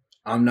be.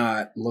 I'm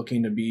not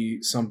looking to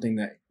be something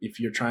that if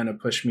you're trying to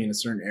push me in a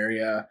certain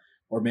area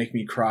or make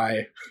me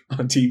cry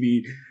on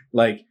TV,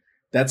 like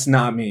that's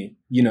not me.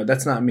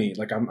 That's not me.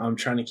 Like I'm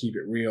trying to keep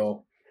it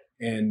real.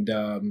 And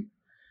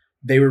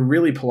they were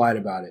really polite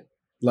about it.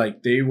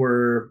 Like there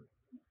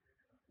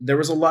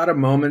was a lot of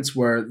moments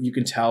where you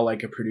can tell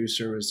like a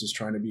producer was just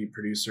trying to be a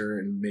producer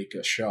and make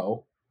a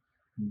show.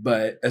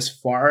 But as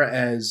far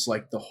as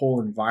like the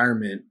whole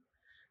environment,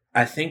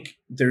 I think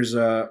there's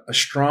a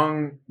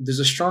strong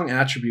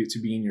attribute to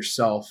being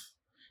yourself.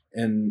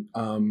 And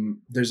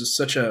there's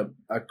such a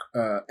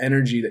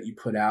energy that you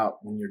put out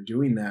when you're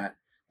doing that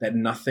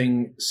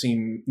nothing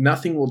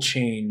will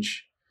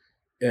change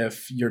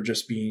if you're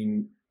just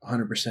being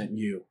 100%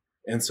 you.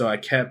 And so I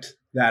kept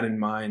that in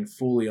mind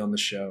fully on the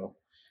show.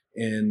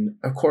 And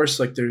of course,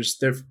 like there's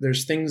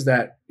things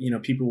that,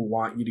 people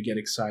want you to get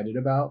excited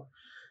about.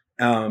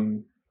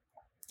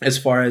 As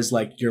far as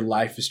like your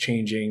life is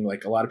changing,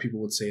 like a lot of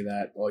people would say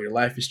that, well, your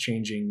life is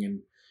changing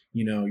and,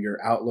 your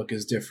outlook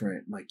is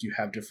different. Like you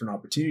have different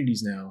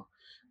opportunities now.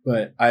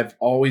 But I've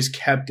always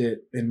kept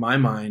it in my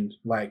mind,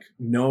 like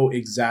know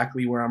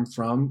exactly where I'm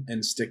from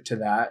and stick to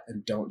that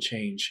and don't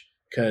change,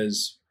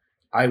 because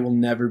I will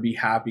never be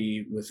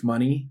happy with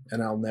money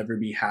and I'll never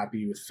be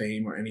happy with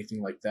fame or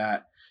anything like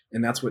that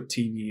and that's what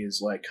TV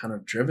is like kind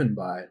of driven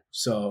by.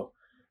 So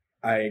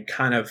I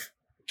kind of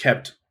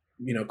kept,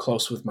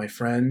 close with my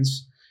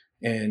friends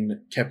and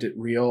kept it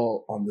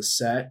real on the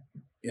set.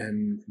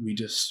 And we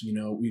just,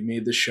 we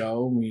made the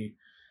show.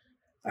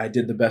 I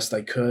did the best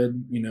I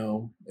could,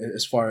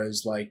 as far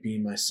as like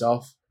being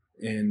myself.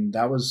 And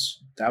that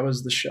was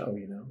the show,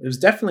 It was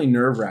definitely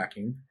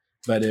nerve-wracking,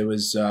 but it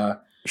was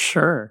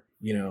sure.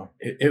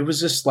 It was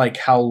just like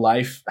how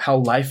life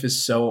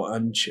is so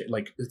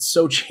like it's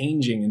so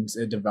changing and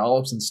it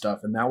develops and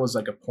stuff. And that was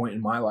like a point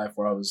in my life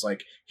where I was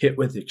like hit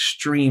with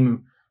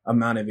extreme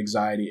amount of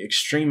anxiety,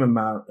 extreme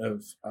amount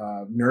of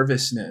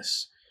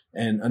nervousness,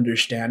 and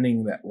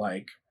understanding that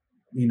like,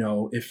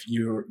 if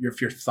your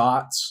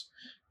thoughts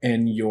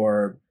and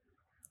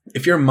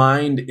if your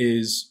mind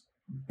is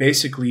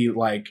basically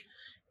like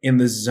in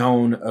the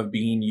zone of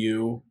being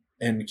you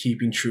and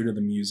keeping true to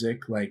the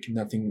music, like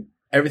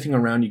everything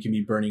around you can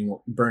be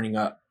burning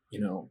up,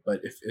 but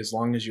as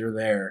long as you're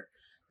there,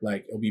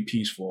 like it'll be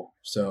peaceful.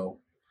 So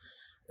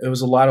it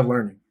was a lot of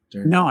learning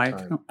during that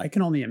time. I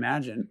can only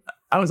imagine.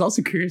 I was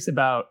also curious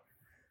about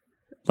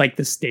like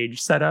the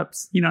stage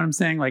setups, you know what I'm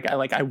saying? Like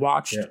I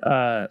watched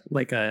I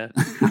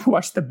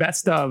watched the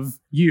best of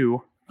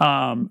you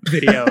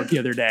video the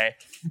other day,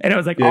 and it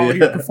was like all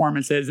your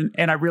performances,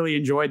 and I really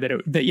enjoyed that.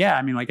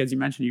 I mean, like as you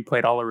mentioned, you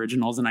played all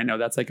originals, and I know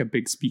that's like a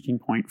big speaking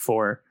point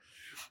for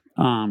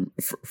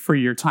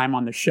your time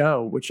on the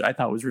show, which I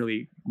thought was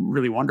really,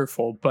 really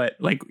wonderful. But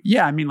like,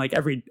 I mean, like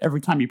every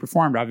time you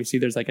performed, obviously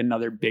there's like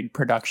another big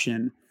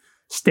production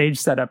stage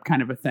setup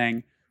kind of a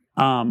thing.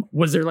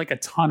 Was there like a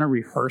ton of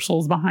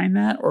rehearsals behind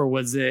that, or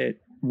was it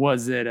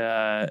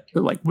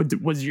like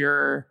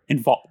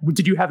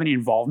did you have any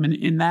involvement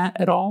in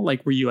that at all?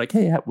 Like, were you like,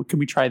 hey, can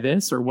we try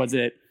this? Or was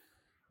it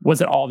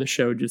all the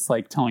show just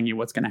like telling you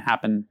what's going to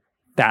happen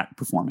that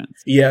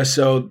performance? Yeah.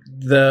 So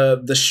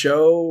the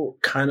show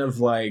kind of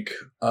like,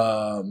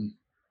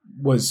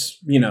 was,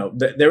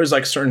 there was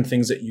like certain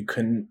things that you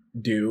couldn't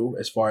do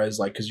as far as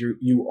like, cause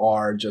you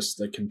are just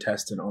the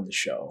contestant on the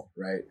show.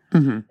 Right.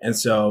 Mm-hmm. And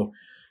so,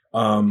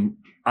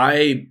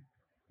 I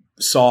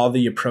saw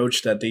the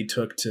approach that they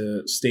took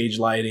to stage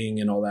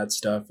lighting and all that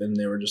stuff. And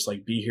they were just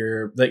like, be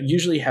here. That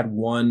usually had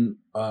one,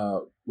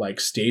 like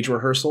stage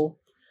rehearsal,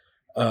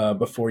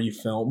 before you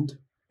filmed.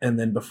 And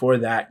then before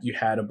that you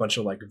had a bunch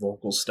of like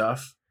vocal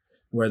stuff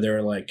where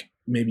they're like,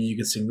 maybe you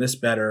could sing this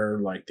better.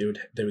 Like they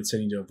would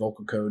send you to a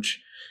vocal coach.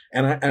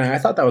 And I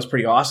thought that was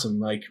pretty awesome.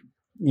 Like,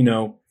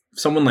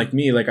 someone like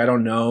me, like I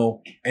don't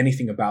know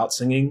anything about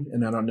singing,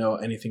 and I don't know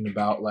anything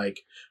about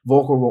like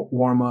vocal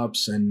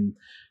warm-ups and,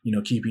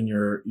 keeping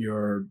your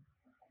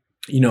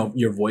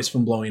voice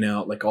from blowing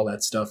out, like all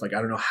that stuff. Like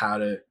I don't know how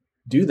to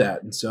do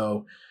that. And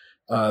so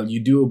you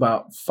do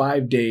about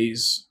 5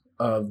 days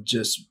of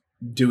just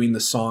doing the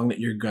song that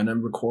you're gonna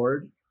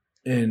record,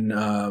 and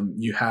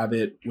you have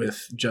it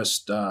with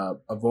just a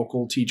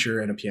vocal teacher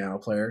and a piano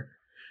player.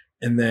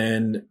 And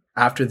then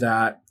after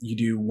that, you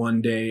do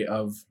 1 day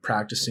of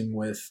practicing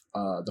with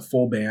the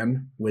full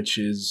band, which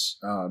is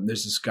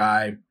there's this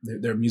guy,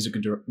 their music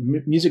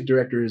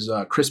director is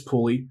Chris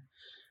Pooley,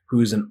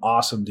 who's an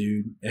awesome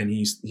dude, and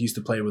he used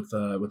to play with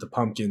the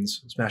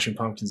Pumpkins, Smashing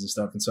Pumpkins and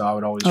stuff. And so I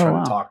would always try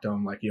to talk to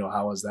him, like,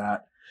 how was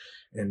that?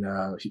 And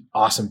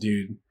awesome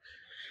dude.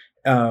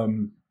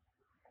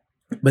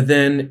 But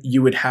then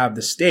you would have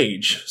the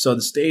stage. So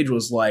the stage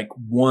was like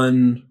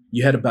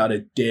you had about a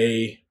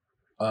day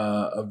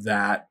of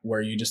that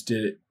where you just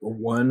did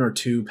 1 or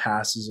 2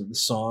 passes of the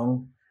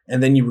song,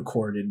 and then you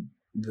recorded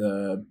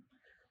the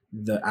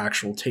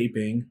actual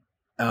taping.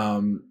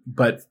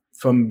 But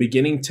from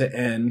beginning to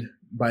end,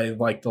 by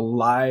like the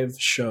live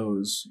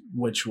shows,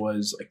 which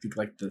was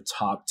like the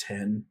top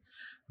 10,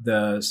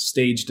 the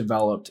stage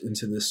developed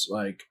into this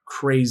like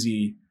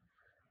crazy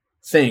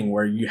thing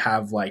where you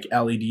have like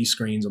LED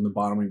screens on the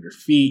bottom of your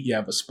feet. You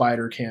have a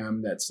spider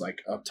cam that's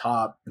like up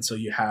top. And so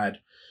you had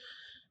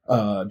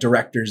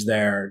directors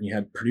there, and you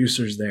had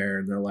producers there,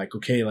 and they're like,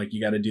 okay, like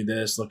you got to do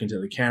this, look into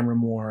the camera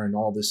more, and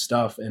all this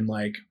stuff. And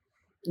like,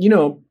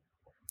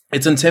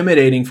 it's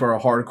intimidating for a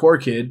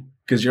hardcore kid,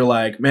 because you're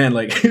like, man,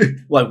 like,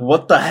 like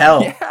what the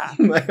hell? Yeah.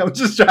 Like, I'm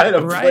just trying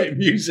to play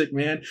music,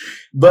 man.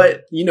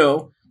 But,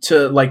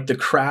 to like the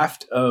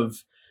craft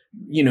of,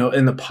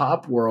 in the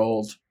pop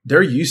world,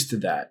 they're used to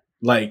that.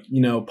 Like,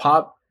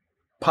 pop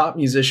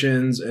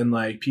musicians and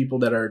like people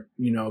that are,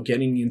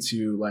 getting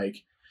into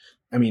like,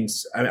 I mean,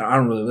 I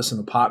don't really listen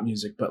to pop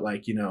music, but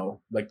like,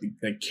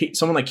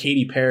 someone like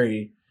Katy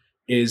Perry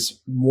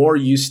is more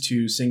used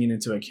to singing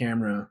into a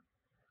camera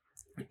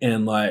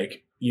and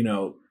like,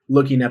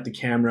 looking at the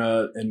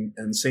camera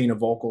and saying a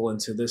vocal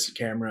into this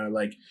camera.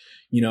 Like,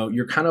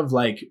 you're kind of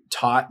like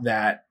taught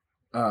that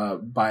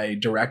by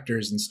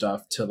directors and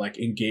stuff to like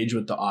engage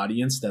with the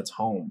audience that's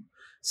home.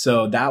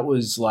 So that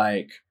was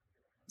like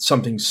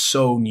something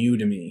so new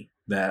to me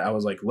that I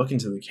was like looking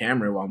to the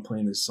camera while I'm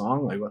playing this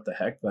song. Like, what the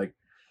heck? Like,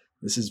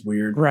 this is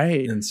weird.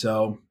 Right. And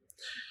so,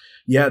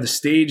 yeah, the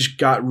stage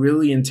got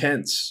really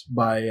intense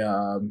by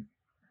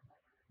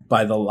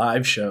the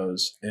live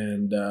shows.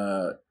 And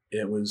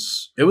it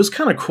was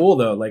kind of cool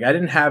though. Like I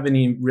didn't have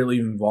any really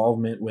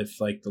involvement with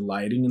like the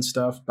lighting and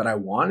stuff, but I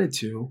wanted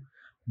to.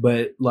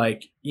 But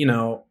like, you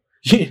know,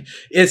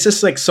 it's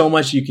just like so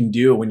much you can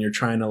do when you're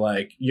trying to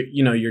like,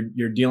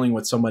 you're dealing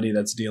with somebody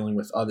that's dealing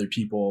with other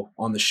people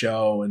on the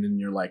show. And then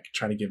you're like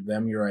trying to give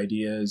them your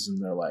ideas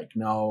and they're like,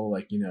 no,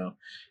 like, you know,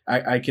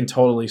 I can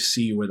totally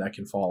see where that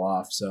can fall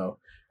off. So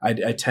I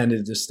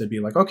tended just to be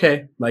like,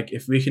 okay, like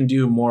if we can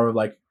do more of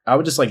like, I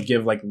would just like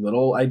give like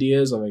little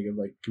ideas of like,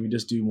 can we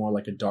just do more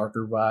like a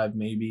darker vibe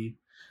maybe?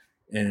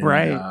 And,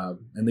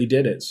 and they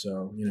did it.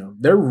 So, you know,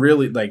 they're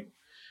really like,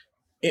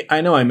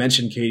 I know I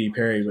mentioned Katy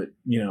Perry, but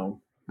you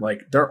know,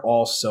 like they're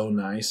all so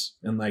nice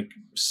and like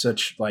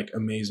such like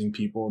amazing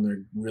people and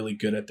they're really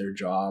good at their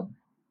job.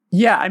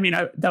 Yeah. I mean,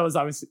 that was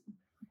obviously,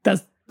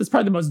 that's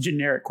probably the most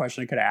generic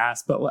question I could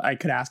ask,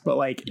 but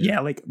like, yeah,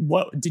 like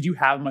what, did you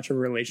have much of a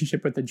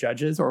relationship with the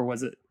judges or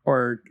was it,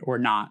 or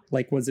not?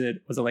 Like, was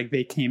it like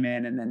they came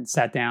in and then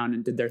sat down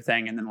and did their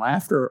thing and then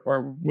left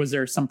or was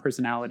there some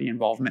personality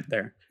involvement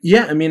there?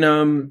 Yeah. I mean,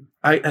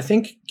 I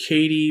think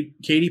Katy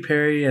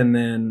Perry and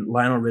then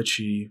Lionel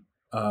Richie,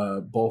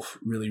 both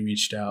really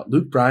reached out.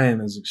 Luke Bryan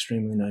is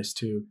extremely nice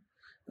too.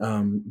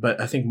 But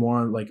I think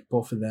more like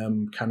both of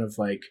them kind of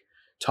like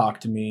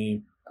talked to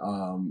me,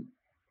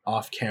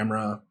 off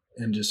camera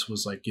and just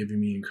was like giving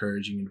me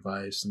encouraging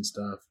advice and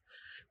stuff.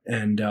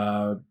 And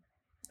I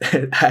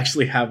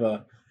actually have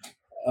a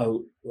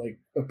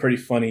pretty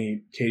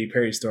funny Katy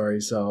Perry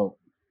story. So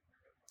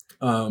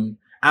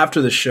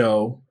after the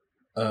show,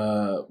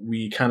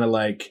 we kind of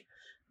like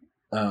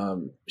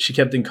she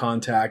kept in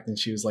contact and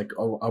she was like,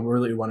 oh, I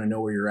really want to know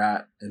where you're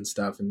at and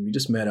stuff. And we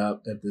just met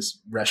up at this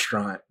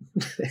restaurant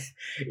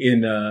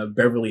in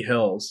Beverly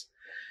Hills.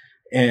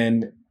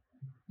 And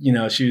you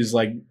know, she was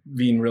like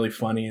being really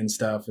funny and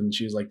stuff. And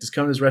she was like, just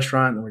come to this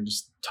restaurant and we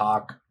just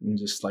talk and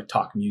just like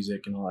talk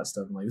music and all that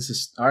stuff. I'm like, this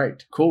is all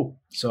right, cool.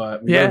 So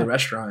we go to the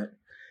restaurant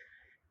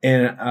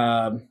and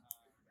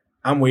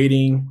I'm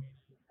waiting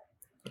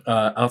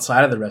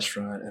outside of the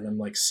restaurant and I'm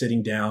like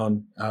sitting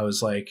down. I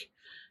was like,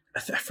 I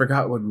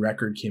forgot what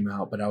record came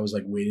out, but I was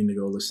like waiting to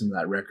go listen to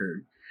that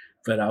record.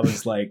 But I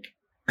was like,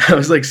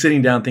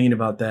 sitting down thinking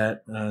about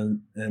that.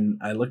 And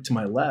I looked to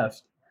my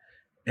left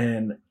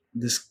and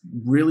this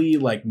really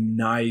like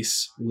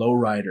nice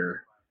lowrider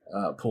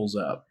pulls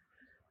up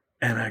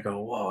and I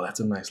go, whoa, that's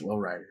a nice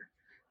lowrider.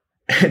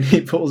 And he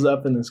pulls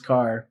up in this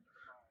car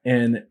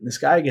and this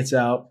guy gets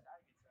out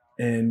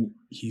and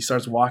he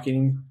starts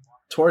walking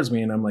towards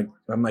me. And I'm like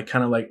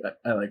kind of like,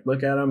 I like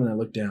look at him and I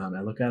look down,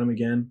 I look at him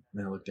again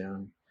and I look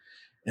down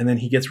and then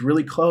he gets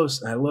really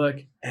close and I look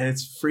and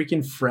it's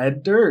freaking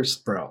Fred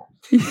Durst, bro.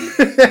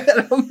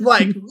 And I'm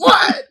like,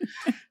 what?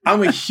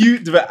 I'm a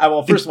huge,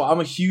 well, first of all, I'm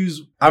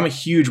a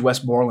huge Wes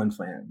Borland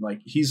fan. Like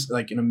he's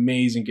like an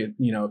amazing,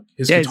 you know,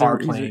 his guitar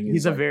playing.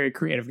 He's a very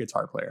creative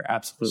guitar player.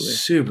 Absolutely.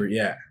 Super.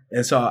 Yeah.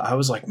 And so I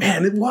was like,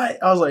 man,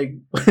 what? I was like,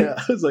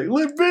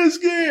 Limp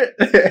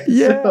Bizkit.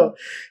 Yeah. So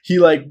he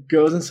like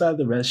goes inside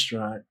the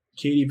restaurant.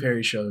 Katy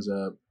Perry shows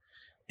up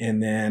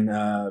and then,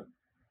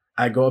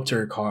 I go up to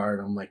her car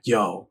and I'm like,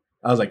 yo,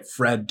 I was like,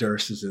 Fred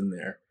Durst is in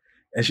there.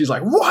 And she's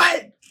like,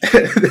 what?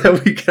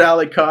 Then we get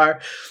out of the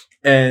car.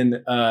 And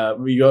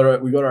we go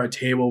to our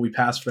table. We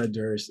pass Fred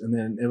Durst, and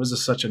then it was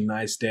just such a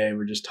nice day.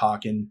 We're just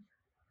talking,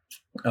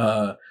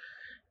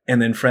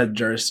 and then Fred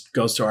Durst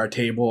goes to our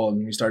table,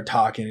 and we start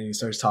talking. And he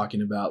starts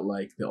talking about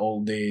like the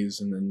old days,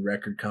 and then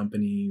record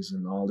companies,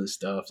 and all this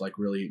stuff. Like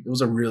really, it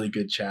was a really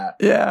good chat.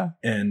 Yeah.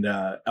 And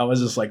I was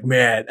just like,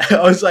 man,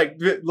 I was like,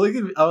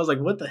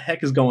 what the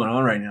heck is going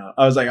on right now?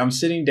 I was like, I'm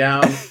sitting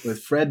down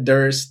with Fred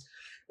Durst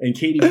and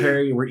Katy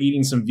Perry. We're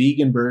eating some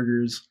vegan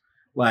burgers.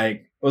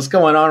 Like, what's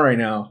going on right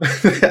now?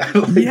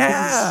 Like,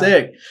 yeah,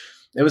 sick.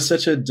 It was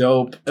such a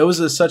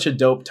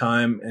dope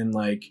time. And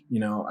like, you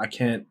know, I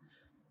can't,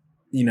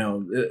 you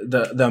know,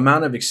 the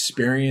amount of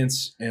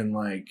experience and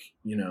like,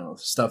 you know,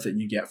 stuff that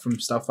you get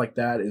from stuff like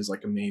that is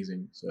like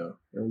amazing. So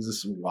it was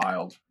just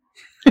wild.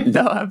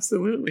 No,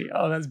 absolutely.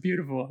 Oh, that's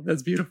beautiful.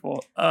 That's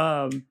beautiful.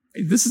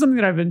 This is something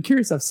that I've been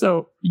curious of.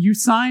 So you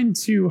signed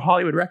to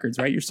Hollywood Records,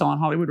 right? You're still on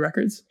Hollywood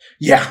Records?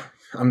 Yeah,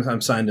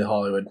 I'm signed to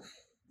Hollywood.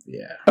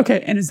 Yeah.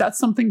 Okay. And is that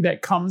something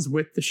that comes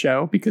with the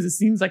show? Because it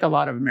seems like a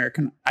lot of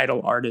American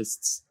Idol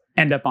artists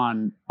end up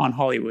on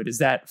Hollywood. Is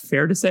that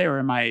fair to say, or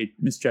am I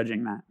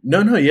misjudging that?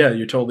 No. Yeah,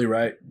 you're totally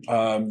right.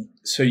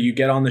 So you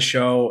get on the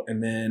show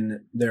and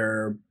then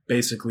they're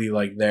basically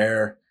like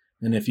there.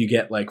 And if you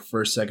get like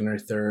first, second, or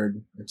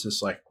third, it's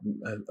just like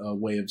a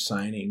way of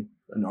signing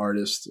an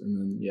artist. And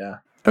then, yeah.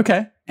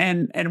 Okay.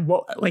 And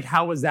what, like,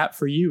 how was that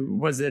for you?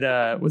 Was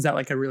that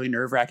like a really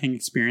nerve-wracking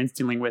experience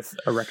dealing with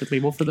a record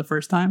label for the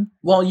first time?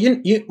 Well,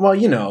 you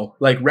know,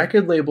 like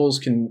record labels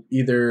can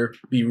either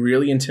be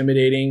really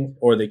intimidating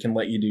or they can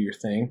let you do your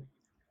thing.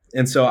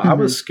 And so I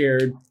was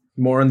scared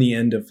more on the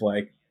end of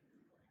like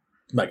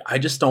I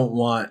just don't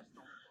want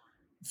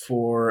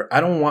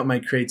my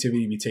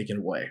creativity to be taken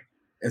away.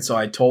 And so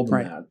I told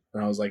them that,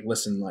 and I was like,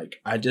 listen,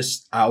 like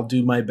I'll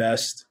do my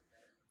best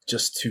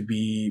just to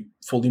be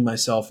fully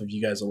myself if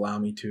you guys allow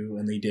me to.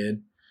 And they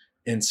did.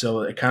 And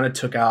so it kind of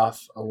took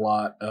off a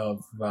lot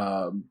of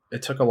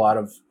it took a lot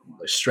of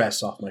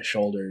stress off my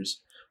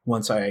shoulders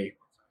once I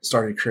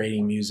started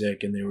creating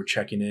music and they were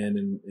checking in,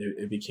 and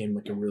it became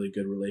like a really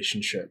good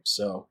relationship.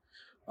 So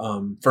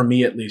for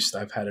me, at least,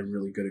 I've had a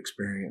really good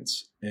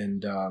experience.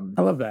 And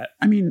I love that.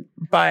 I mean,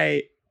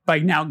 by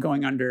now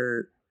going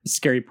under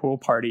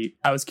Scarypoolparty,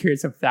 I was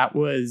curious if that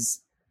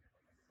was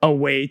a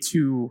way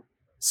to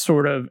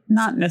sort of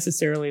not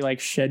necessarily like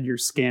shed your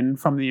skin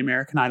from the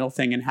American Idol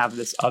thing and have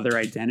this other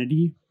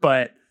identity,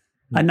 but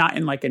not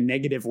in like a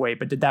negative way.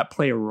 But did that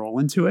play a role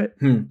into it?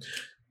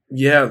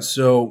 Yeah.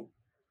 So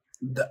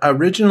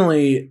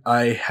originally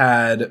I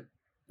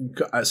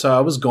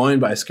was going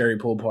by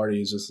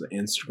Scarypoolparty as just the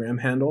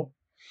Instagram handle.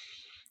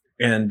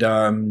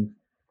 And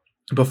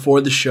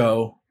before the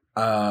show,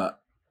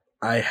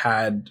 I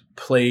had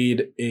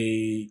played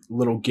a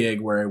little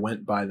gig where I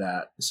went by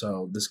that.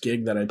 So this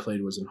gig that I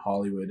played was in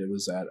Hollywood. It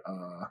was at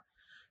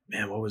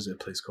what was that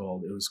place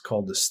called? It was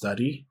called The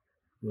Study.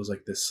 It was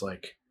like this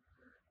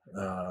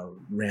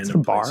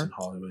random place in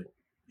Hollywood.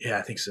 Yeah,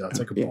 I think so. It's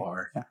like a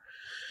bar. Yeah.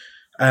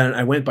 And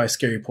I went by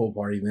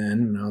Scarypoolparty then,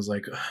 and I was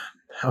like,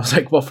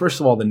 well, first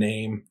of all, the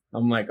name.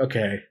 I'm like,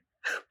 okay,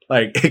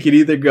 like it could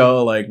either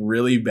go like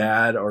really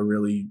bad or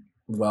really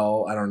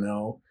well. I don't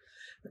know.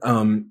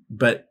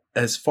 But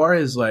as far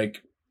as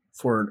like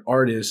for an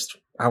artist,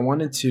 I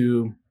wanted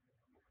to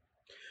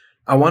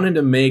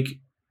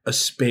make a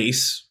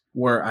space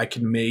where I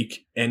can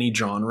make any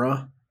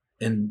genre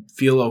and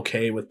feel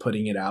okay with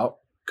putting it out.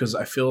 Cause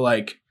I feel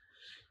like,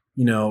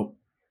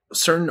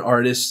 certain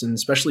artists, and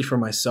especially for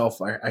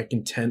myself, I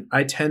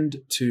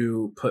tend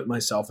to put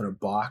myself in a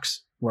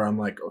box where I'm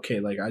like, okay,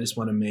 like I just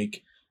want to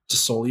make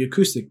just solely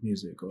acoustic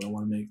music, or I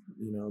want to make,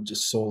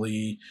 just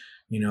solely,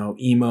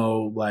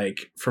 emo,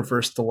 like from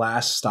first to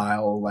last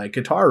style, like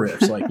guitar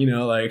riffs, like,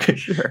 like,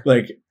 sure.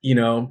 Like,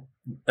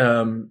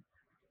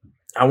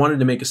 I wanted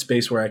to make a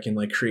space where I can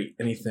like create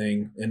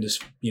anything and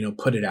just,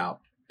 put it out.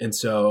 And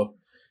so,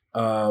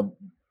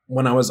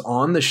 when I was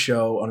on the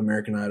show on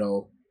American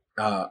Idol,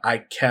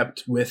 I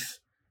kept with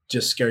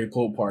just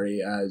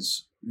Scarypoolparty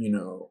as,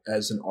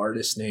 as an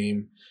artist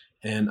name.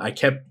 And I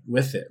kept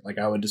with it. Like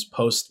I would just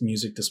post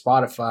music to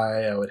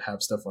Spotify. I would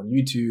have stuff on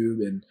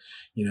YouTube, and,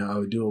 I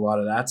would do a lot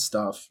of that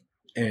stuff.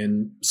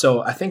 And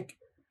so I think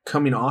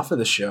coming off of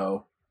the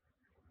show,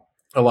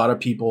 a lot of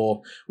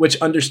people, which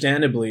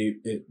understandably,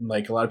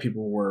 like a lot of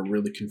people were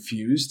really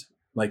confused.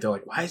 Like they're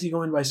like, why is he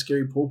going by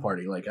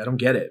Scarypoolparty? Like, I don't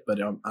get it. But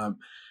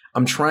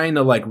I'm trying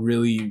to like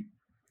really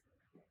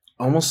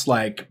almost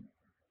like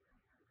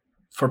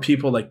for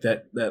people like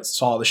that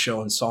saw the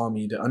show and saw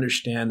me, to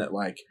understand that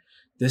like,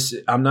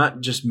 I'm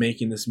not just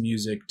making this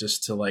music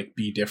just to like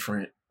be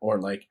different, or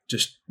like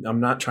I'm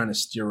not trying to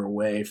steer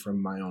away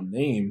from my own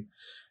name.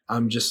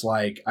 I'm just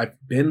like, I've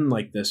been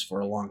like this for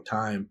a long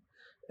time.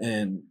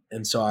 And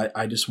so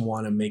I just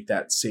want to make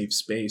that safe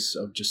space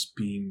of just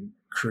being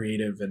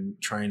creative and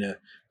trying to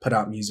put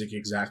out music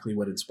exactly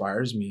what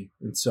inspires me.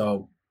 And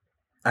so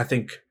I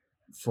think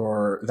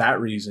for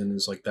that reason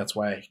is like, that's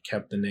why I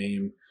kept the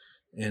name,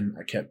 and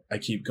I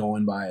keep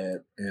going by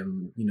it.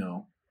 And,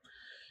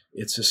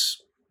 it's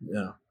just,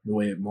 the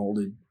way it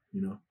molded,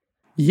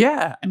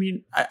 Yeah. I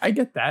mean, I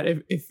get that.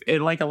 If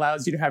it like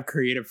allows you to have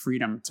creative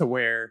freedom to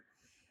where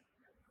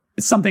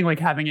it's something like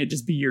having it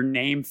just be your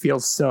name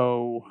feels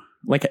so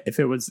like, if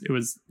it was,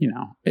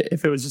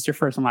 if it was just your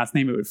first and last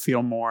name, it would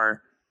feel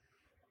more,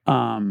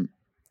 I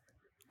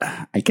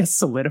guess,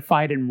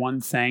 solidified in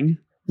one thing,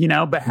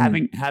 but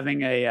having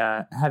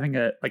a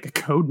like a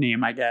code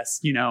name, I guess,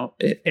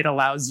 it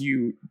allows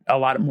you a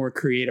lot more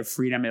creative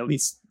freedom, at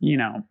least,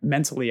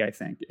 mentally, I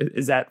think.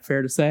 Is that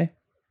fair to say?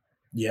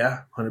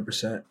 Yeah,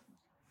 100%.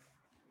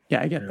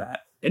 Yeah, I get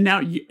that. And now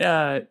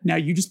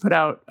you just put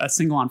out a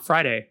single on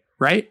Friday,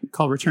 right?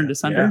 Called Return to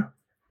Sender.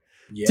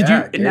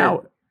 Yeah.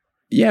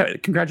 Yeah.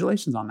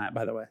 Congratulations on that,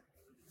 by the way.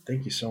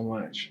 Thank you so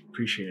much.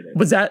 Appreciate it.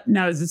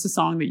 Is this a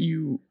song that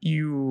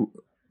you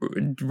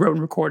wrote and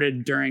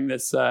recorded during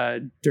this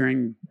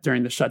during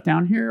the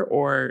shutdown here,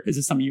 or is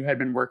this something you had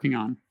been working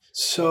on?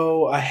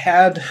 So I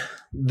had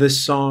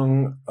this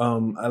song.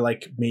 I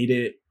like made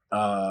it.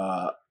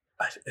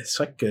 It's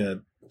like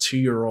a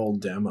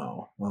 2-year-old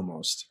demo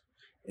almost,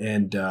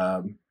 and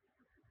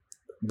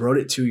wrote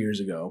it 2 years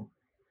ago.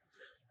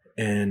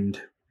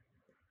 And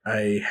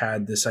I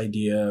had this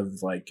idea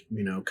of like,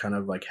 kind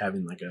of like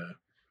having like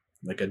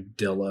a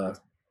Dilla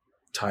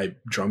type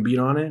drum beat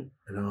on it.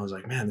 And I was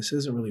like, man, this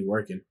isn't really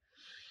working.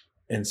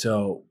 And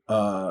so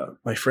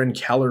my friend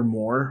Keller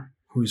Moore,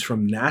 who's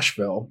from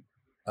Nashville,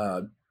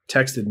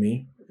 texted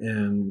me,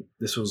 and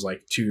this was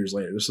like 2 years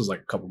later. This was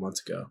like a couple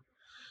months ago.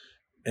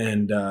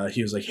 And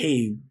he was like,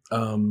 hey,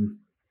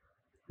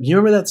 you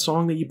remember that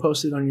song that you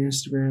posted on your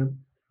Instagram?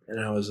 And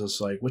I was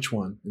just like, which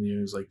one? And he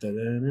was like,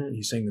 da-da-da-da.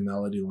 He sang the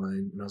melody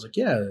line. And I was like,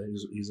 yeah.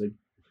 He's like,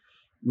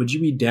 would you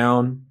be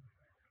down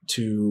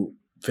to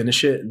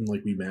finish it and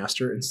like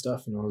remaster it and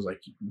stuff? And I was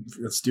like,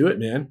 let's do it,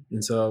 man.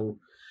 And so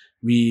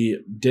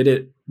we did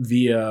it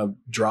via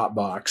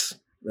Dropbox.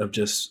 of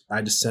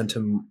I just sent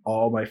him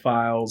all my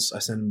files. I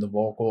sent him the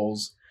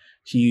vocals.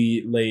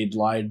 He laid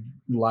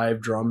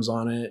live drums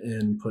on it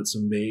and put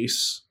some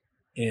bass.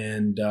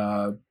 And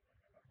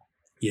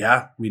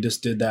we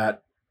just did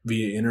that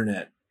via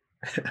internet.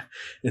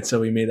 And so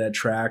we made that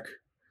track,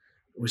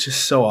 which is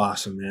so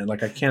awesome, man.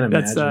 Like I can't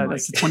imagine.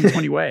 That's the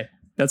 2020 way.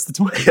 That's the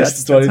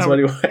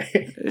 2020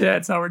 way. Yeah,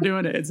 it's how we're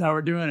doing it. It's how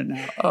we're doing it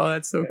now. Oh,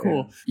 that's so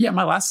cool. Yeah,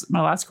 my last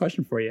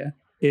question for you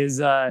is,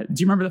 do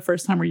you remember the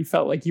first time where you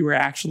felt like you were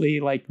actually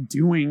like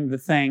doing the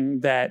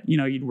thing that, you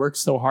know, you'd worked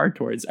so hard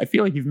towards? I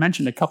feel like you've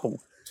mentioned a couple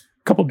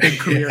big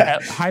career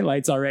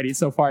highlights already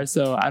so far.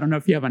 So I don't know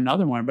if you have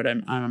another one, but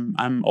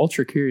I'm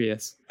ultra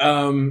curious.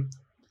 There's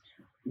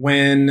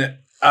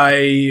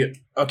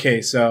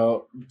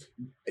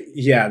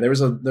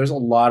a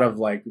lot of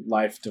like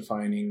life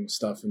defining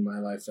stuff in my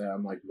life that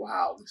I'm like,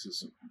 wow, this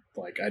is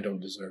like, I don't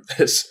deserve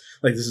this.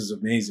 Like, this is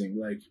amazing.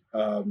 Like,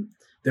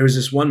 there was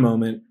this one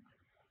moment,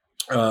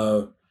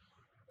 it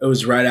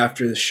was right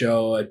after the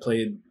show. I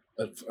played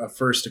a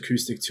first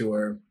acoustic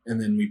tour,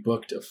 and then we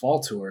booked a fall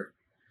tour,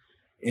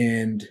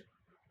 and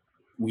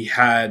we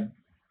had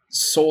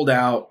sold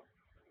out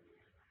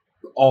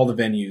all the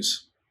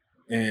venues,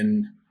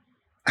 and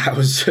I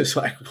was just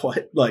like,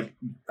 what? Like,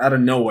 out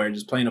of nowhere,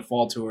 just playing a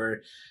fall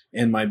tour,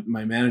 and my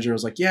manager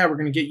was like, yeah, we're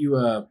gonna get you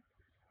a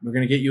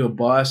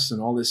bus and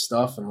all this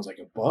stuff. And I was like,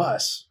 a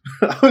bus?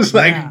 I was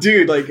like,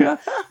 dude, like,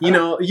 you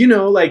know,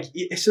 like,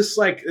 it's just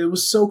like, it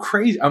was so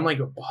crazy. I'm like,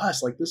 a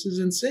bus? Like, this is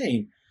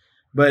insane.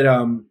 But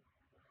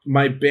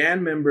my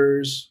band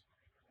members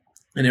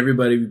and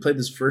everybody, we played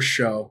this first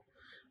show.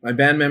 My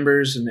band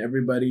members and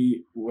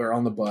everybody were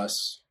on the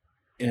bus,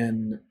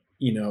 and,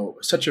 you know,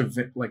 such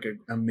an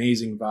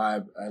amazing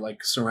vibe. I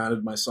like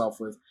surrounded myself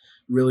with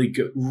really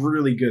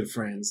good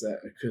friends that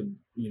I could,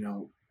 you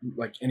know,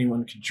 like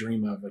anyone could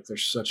dream of. Like, they're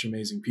such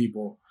amazing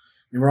people.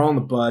 And we're all on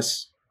the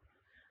bus.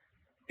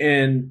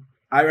 And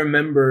I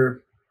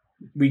remember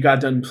we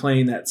got done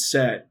playing that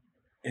set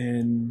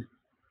and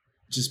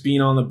just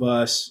being on the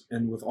bus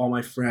and with all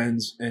my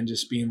friends and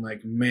just being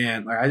like,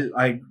 man,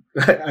 like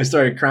I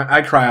started crying.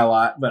 I cry a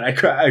lot, but I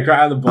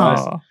cry on the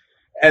bus. Aww.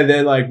 And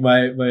then like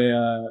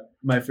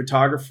my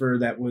photographer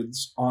that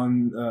was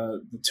on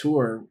the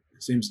tour,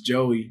 his name's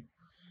Joey,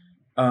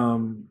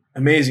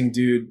 amazing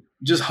dude,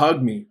 just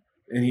hugged me.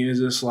 And he was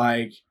just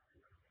like,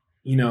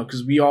 you know,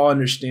 because we all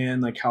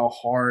understand like how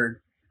hard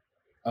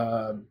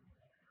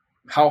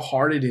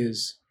it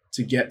is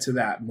to get to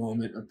that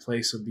moment, a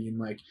place of being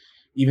like,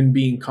 even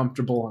being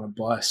comfortable on a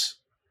bus.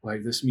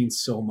 Like, this means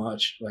so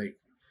much. Like,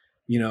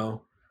 you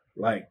know,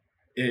 like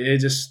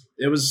it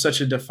was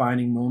such a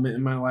defining moment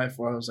in my life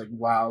where I was like,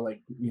 wow,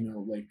 like, you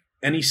know, like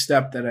any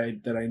step that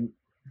I've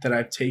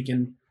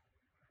taken,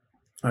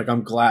 like,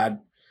 I'm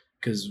glad,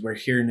 because we're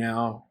here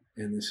now,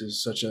 and this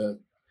is such a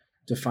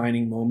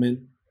defining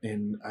moment,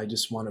 and I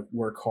just want to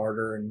work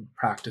harder and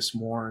practice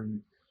more,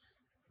 and,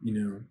 you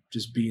know,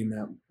 just be in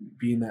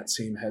that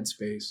same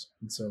headspace.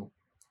 And so,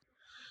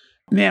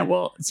 man,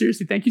 well,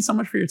 seriously, thank you so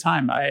much for your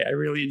time. I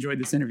really enjoyed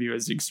this interview. It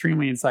was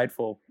extremely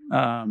insightful.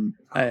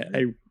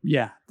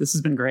 This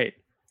has been great.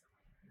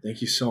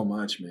 Thank you so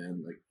much,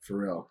 man. Like, for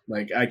real.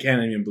 Like, I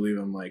can't even believe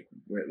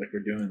we're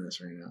doing this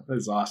right now.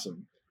 That's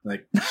awesome.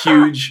 Like,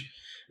 huge.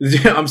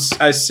 I'm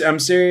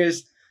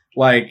serious.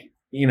 Like,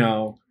 you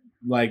know,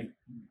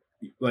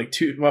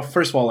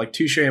 first of all, like,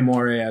 Touche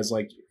Amore as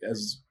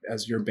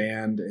your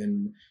band,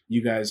 and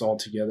you guys all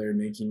together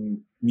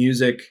making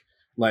music,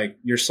 like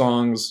your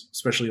songs,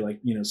 especially like,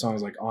 you know,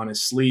 songs like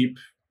Honest Sleep,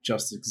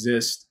 Just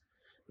Exist,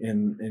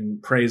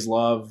 and Praise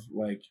Love.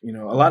 Like, you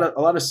know, a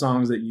lot of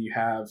songs that you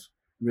have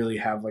really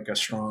have like a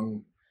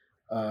strong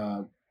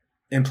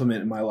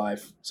implement in my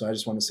life. So I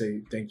just want to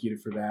say thank you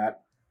for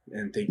that,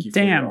 and thank you for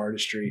your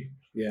artistry.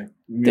 Yeah, it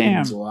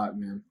means a lot,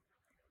 man.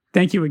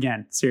 Thank you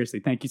again. Seriously,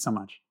 thank you so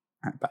much.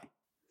 All right, bye.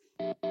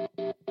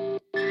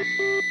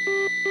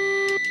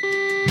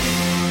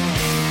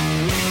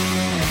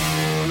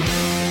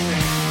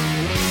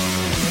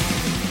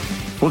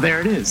 Well,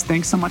 there it is.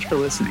 Thanks so much for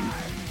listening.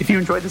 If you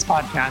enjoyed this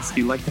podcast, if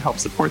you'd like to help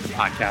support the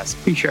podcast,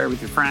 please share it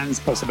with your friends,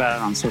 post about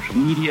it on social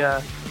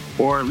media,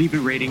 or leave a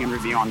rating and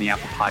review on the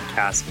Apple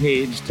Podcast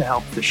page to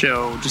help the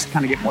show just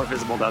kind of get more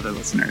visible to other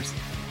listeners.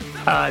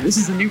 This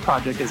is a new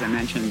project, as I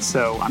mentioned,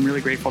 so I'm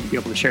really grateful to be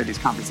able to share these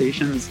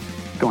conversations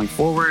going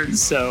forward.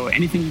 So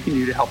anything you can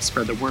do to help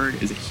spread the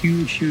word is a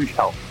huge, huge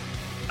help.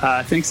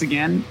 Thanks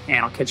again,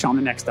 and I'll catch you on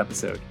the next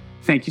episode.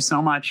 Thank you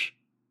so much.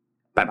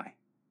 Bye-bye.